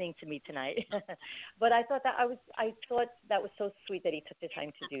be listening to me tonight. But I thought that was so sweet that he took the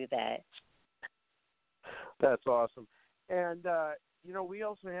time to do that. That's awesome. And we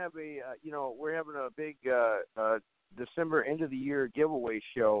also have we're having a big December end of the year giveaway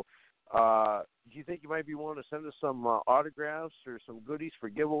show. Do you think you might be willing to send us some autographs or some goodies for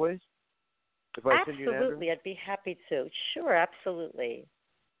giveaways? If I send you an address? Absolutely, I'd be happy to. Sure, absolutely.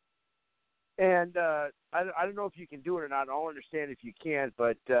 And I don't know if you can do it or not. I'll understand if you can't,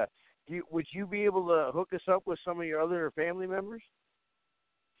 but would you be able to hook us up with some of your other family members?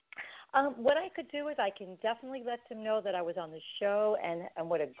 What I could do is I can definitely let them know that I was on the show and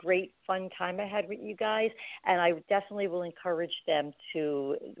what a great fun time I had with you guys. And I definitely will encourage them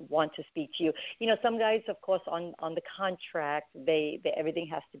to want to speak to you. Some guys, of course, on the contract, they everything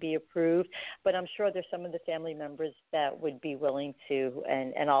has to be approved. But I'm sure there's some of the family members that would be willing to.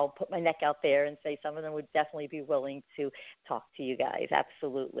 And I'll put my neck out there and say some of them would definitely be willing to talk to you guys.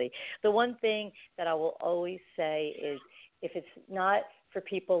 Absolutely. The one thing that I will always say is if it's not for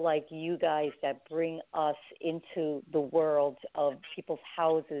people like you guys that bring us into the world of people's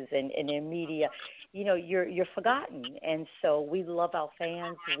houses and their media, you're forgotten. And so we love our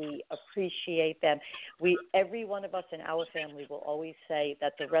fans. We appreciate them. Every one of us in our family will always say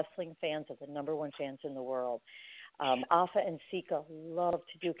that the wrestling fans are the number one fans in the world. Alpha and Sika love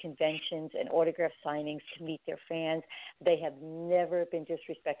to do conventions and autograph signings to meet their fans. They have never been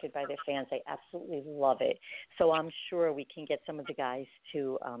disrespected by their fans. They absolutely love it. So I'm sure we can get some of the guys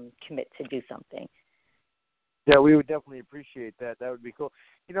to commit to do something. Yeah, we would definitely appreciate that. That would be cool.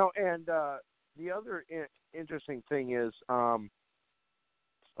 And the other interesting thing is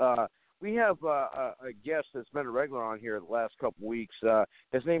we have a guest that's been a regular on here the last couple weeks.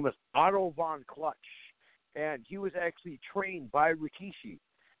 His name is Otto Von Clutch. And he was actually trained by Rikishi,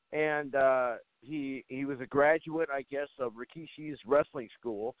 and he was a graduate, I guess, of Rikishi's wrestling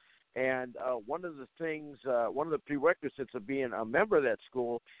school. And one of the prerequisites of being a member of that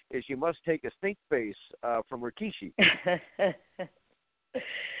school is you must take a stink face from Rikishi.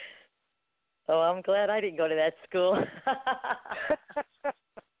 Oh, I'm glad I didn't go to that school.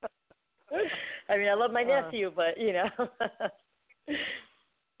 I mean, I love my nephew, but yeah.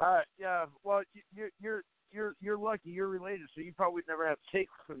 Well, you're lucky. You're related, so you probably never have to take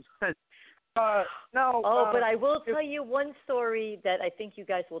one. But I will tell you one story that I think you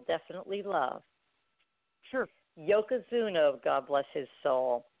guys will definitely love. Sure. Yokozuna, God bless his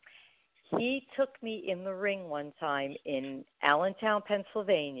soul. He took me in the ring one time in Allentown,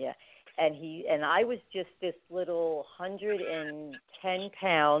 Pennsylvania. And I was just this little 110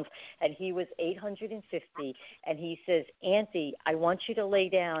 pounds, and he was 850. And he says, Auntie, I want you to lay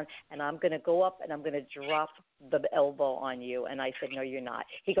down, and I'm going to go up, and I'm going to drop the elbow on you. And I said, no, you're not.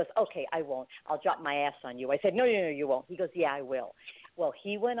 He goes, okay, I won't. I'll drop my ass on you. I said, no, you won't. He goes, yeah, I will. Well,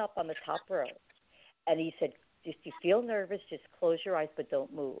 he went up on the top rope, and he said, if you feel nervous, just close your eyes, but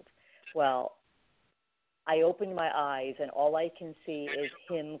don't move. Well, I opened my eyes, and all I can see is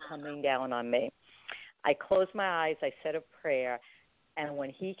him coming down on me. I closed my eyes. I said a prayer, and when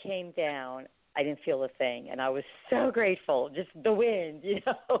he came down, I didn't feel a thing, and I was so grateful. Just the wind,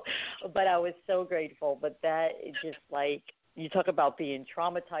 but I was so grateful. But that is just like, you talk about being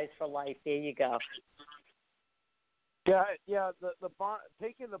traumatized for life. There you go. Yeah. The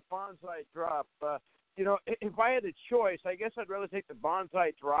taking the bonsai drop. If I had a choice, I guess I'd rather take the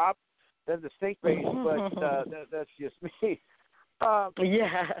bonsai drop than the stink face, but that's just me.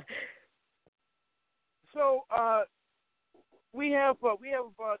 Yeah. So we have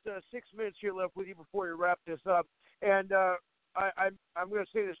about 6 minutes here left with you before we wrap this up, and I'm going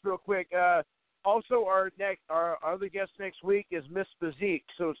to say this real quick. Also, our other guest next week is Miss Physique,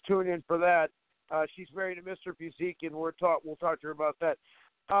 so tune in for that. She's married to Mr. Physique, and we'll talk to her about that.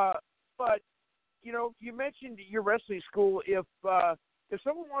 But you mentioned your wrestling school. If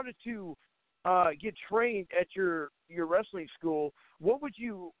someone wanted to get trained at your wrestling school,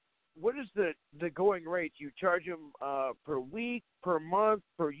 what is the going rate? You charge them per week, per month,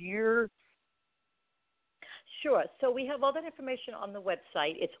 per year? Sure. So we have all that information on the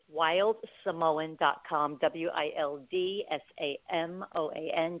website. It's wildsamoan.com,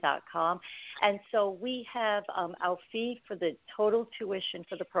 WILDSAMOAN.com. And so we have our fee for the total tuition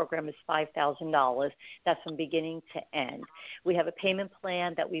for the program is $5,000. That's from beginning to end. We have a payment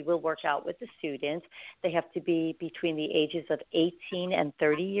plan that we will work out with the students. They have to be between the ages of 18 and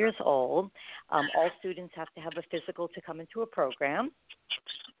 30 years old. All students have to have a physical to come into a program.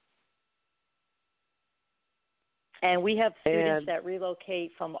 And we have students that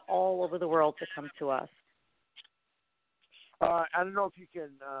relocate from all over the world to come to us. I don't know if you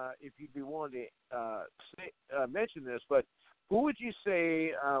can, if you'd be willing to mention this, but who would you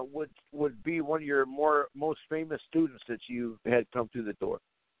say would be one of your most famous students that you had come through the door?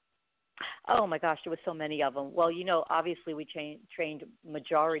 Oh my gosh, there were so many of them. Well, obviously we trained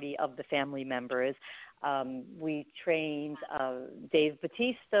majority of the family members. We trained Dave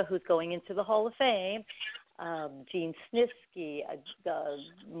Bautista, who's going into the Hall of Fame. Gene Snitsky,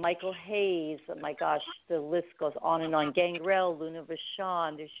 Michael Hayes, my gosh, the list goes on and on. Gangrel, Luna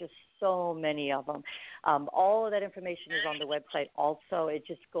Vachon, there's just so many of them. All of that information is on the website also. It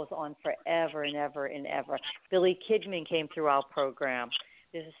just goes on forever and ever and ever. Billy Kidman came through our program.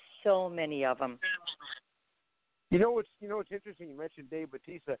 There's so many of them. You know what's interesting? You mentioned Dave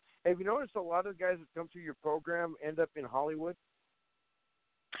Bautista. Have you noticed a lot of the guys that come through your program end up in Hollywood?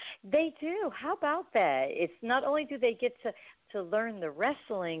 They do. How about that? It's not only do they get to learn the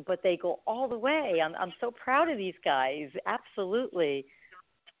wrestling, but they go all the way. I'm so proud of these guys. Absolutely.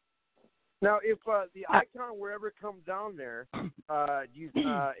 Now, if the Icon were ever come down there,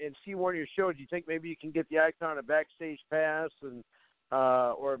 and see one of your shows, do you think maybe you can get the Icon a backstage pass, and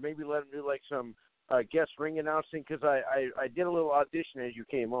or maybe let him do like some guest ring announcing? Because I did a little audition as you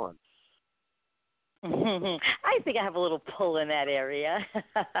came on. I think I have a little pull in that area,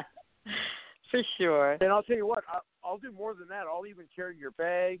 for sure. And I'll tell you what, I'll do more than that. I'll even carry your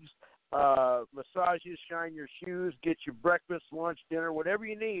bags, massages, shine your shoes, get you breakfast, lunch, dinner, whatever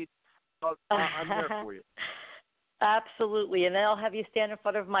you need. I'm there for you. Absolutely. And then I'll have you stand in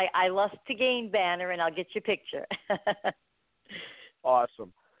front of my I Lust to Gain banner, and I'll get your picture.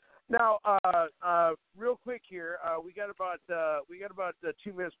 Awesome. Now, real quick here, we got about 2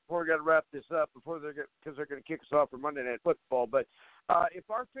 minutes before we got to wrap this up because they're going to kick us off for Monday Night Football. But if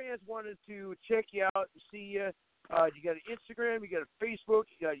our fans wanted to check you out and see you, you got an Instagram, you got a Facebook,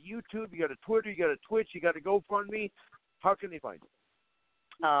 you got a YouTube, you got a Twitter, you got a Twitch, you got a GoFundMe. How can they find you?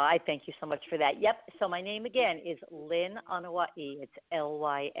 I thank you so much for that. Yep. So my name again is Lynn Anoa'i. It's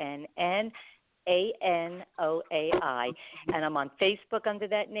LYNN. ANOAI, and I'm on Facebook under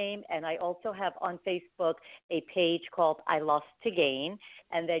that name, and I also have on Facebook a page called I Lost to Gain,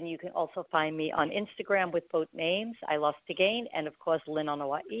 and then you can also find me on Instagram with both names, I Lost to Gain, and of course Lynn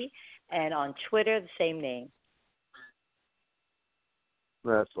Anoa'i, and on Twitter the same name.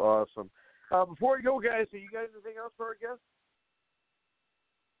 That's awesome. Before we go, guys, do you guys have anything else for our guests?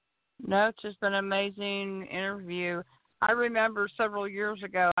 No, it's just been an amazing interview. I remember several years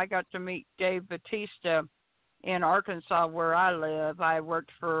ago I got to meet Dave Bautista in Arkansas where I live. I worked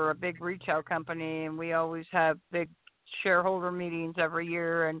for a big retail company, and we always have big shareholder meetings every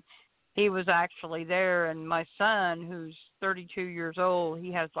year, and he was actually there. And my son, who's 32 years old,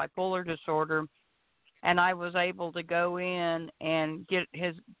 he has bipolar disorder, and I was able to go in and get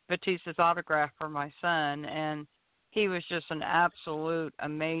Bautista's autograph for my son, and he was just an absolute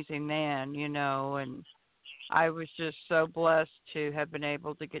amazing man, and I was just so blessed to have been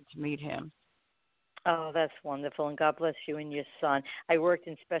able to get to meet him. Oh, that's wonderful, and God bless you and your son. I worked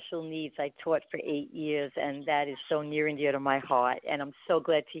in special needs. I taught for 8 years, and that is so near and dear to my heart, and I'm so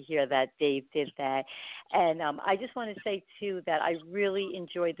glad to hear that Dave did that. And I just want to say, too, that I really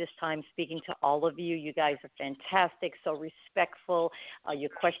enjoyed this time speaking to all of you. You guys are fantastic, so respectful. Your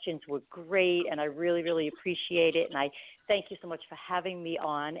questions were great, and I really, really appreciate it, and I thank you so much for having me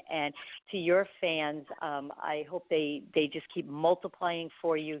on. And to your fans, I hope they just keep multiplying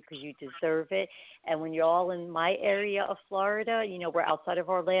for you because you deserve it. And when you're all in my area of Florida, we're outside of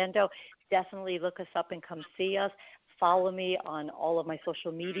Orlando, definitely look us up and come see us. Follow me on all of my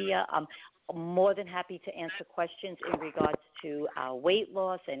social media. I'm more than happy to answer questions in regards to weight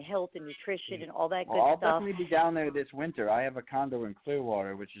loss and health and nutrition and all that good I'll stuff. definitely be down there this winter. I have a condo in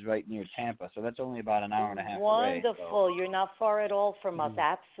Clearwater, which is right near Tampa, so that's only about an hour and a half away. Wonderful. You're not far at all from us.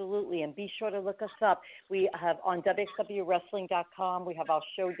 Absolutely. And be sure to look us up. We have on WXWWrestling.com, we have our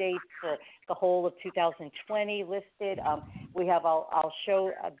show dates for the whole of 2020 listed. We have our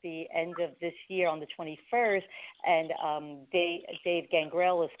show at the end of this year on the 21st, and Dave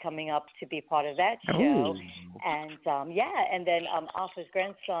Gangrel is coming up to be part of that show. Ooh. And and then Arthur's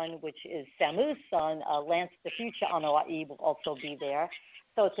grandson, which is Samu's son, Lance the Future Anoa'i, will also be there.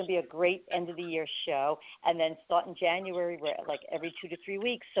 So it's going to be a great end of the year show. And then starting January, we're like every 2 to 3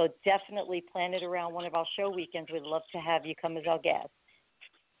 weeks. So definitely plan it around one of our show weekends. We'd love to have you come as our guest.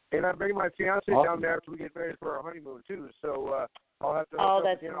 And I'm bringing my fiance down there after we get married for our honeymoon too. So I'll have to.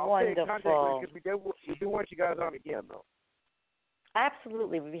 That's wonderful. Because we do want you guys on again, though.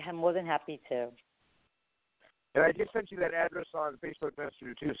 Absolutely, we'd be more than happy to. And I just sent you that address on Facebook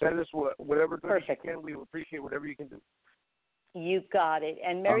Messenger too. Send us whatever good you can. We will appreciate whatever you can do. You got it.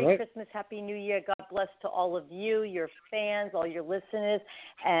 And Merry Christmas, Happy New Year. God bless to all of you, your fans, all your listeners.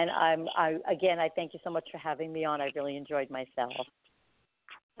 And I thank you so much for having me on. I really enjoyed myself.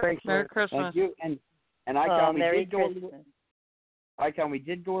 Thanks, Merry Christmas. Thank you. And Icon, Merry Christmas. Icon, we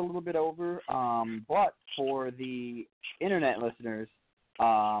did go a little bit over, but for the internet listeners,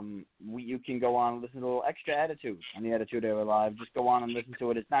 you can go on and listen to a little extra Attitude on the Attitude Era Live. Just go on and listen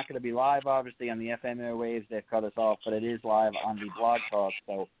to it. It's not going to be live, obviously, on the FM airwaves. They've cut us off, but it is live on the blog talk,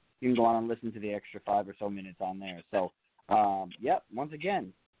 so you can go on and listen to the extra 5 or so minutes on there. So, once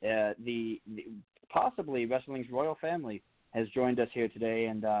again, the possibly wrestling's royal family has joined us here today,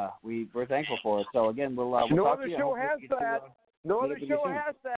 and we're thankful for it. So, again, we'll talk to you. No other show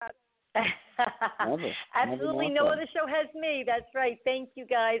has that. Absolutely, no other show has me. That's right. Thank you,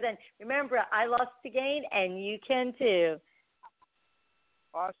 guys. And remember, I lost to gain, and you can too.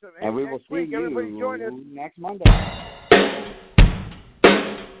 Awesome. And we will see everybody join us next Monday.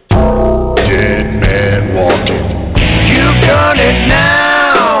 Dead man walking. You've done it now.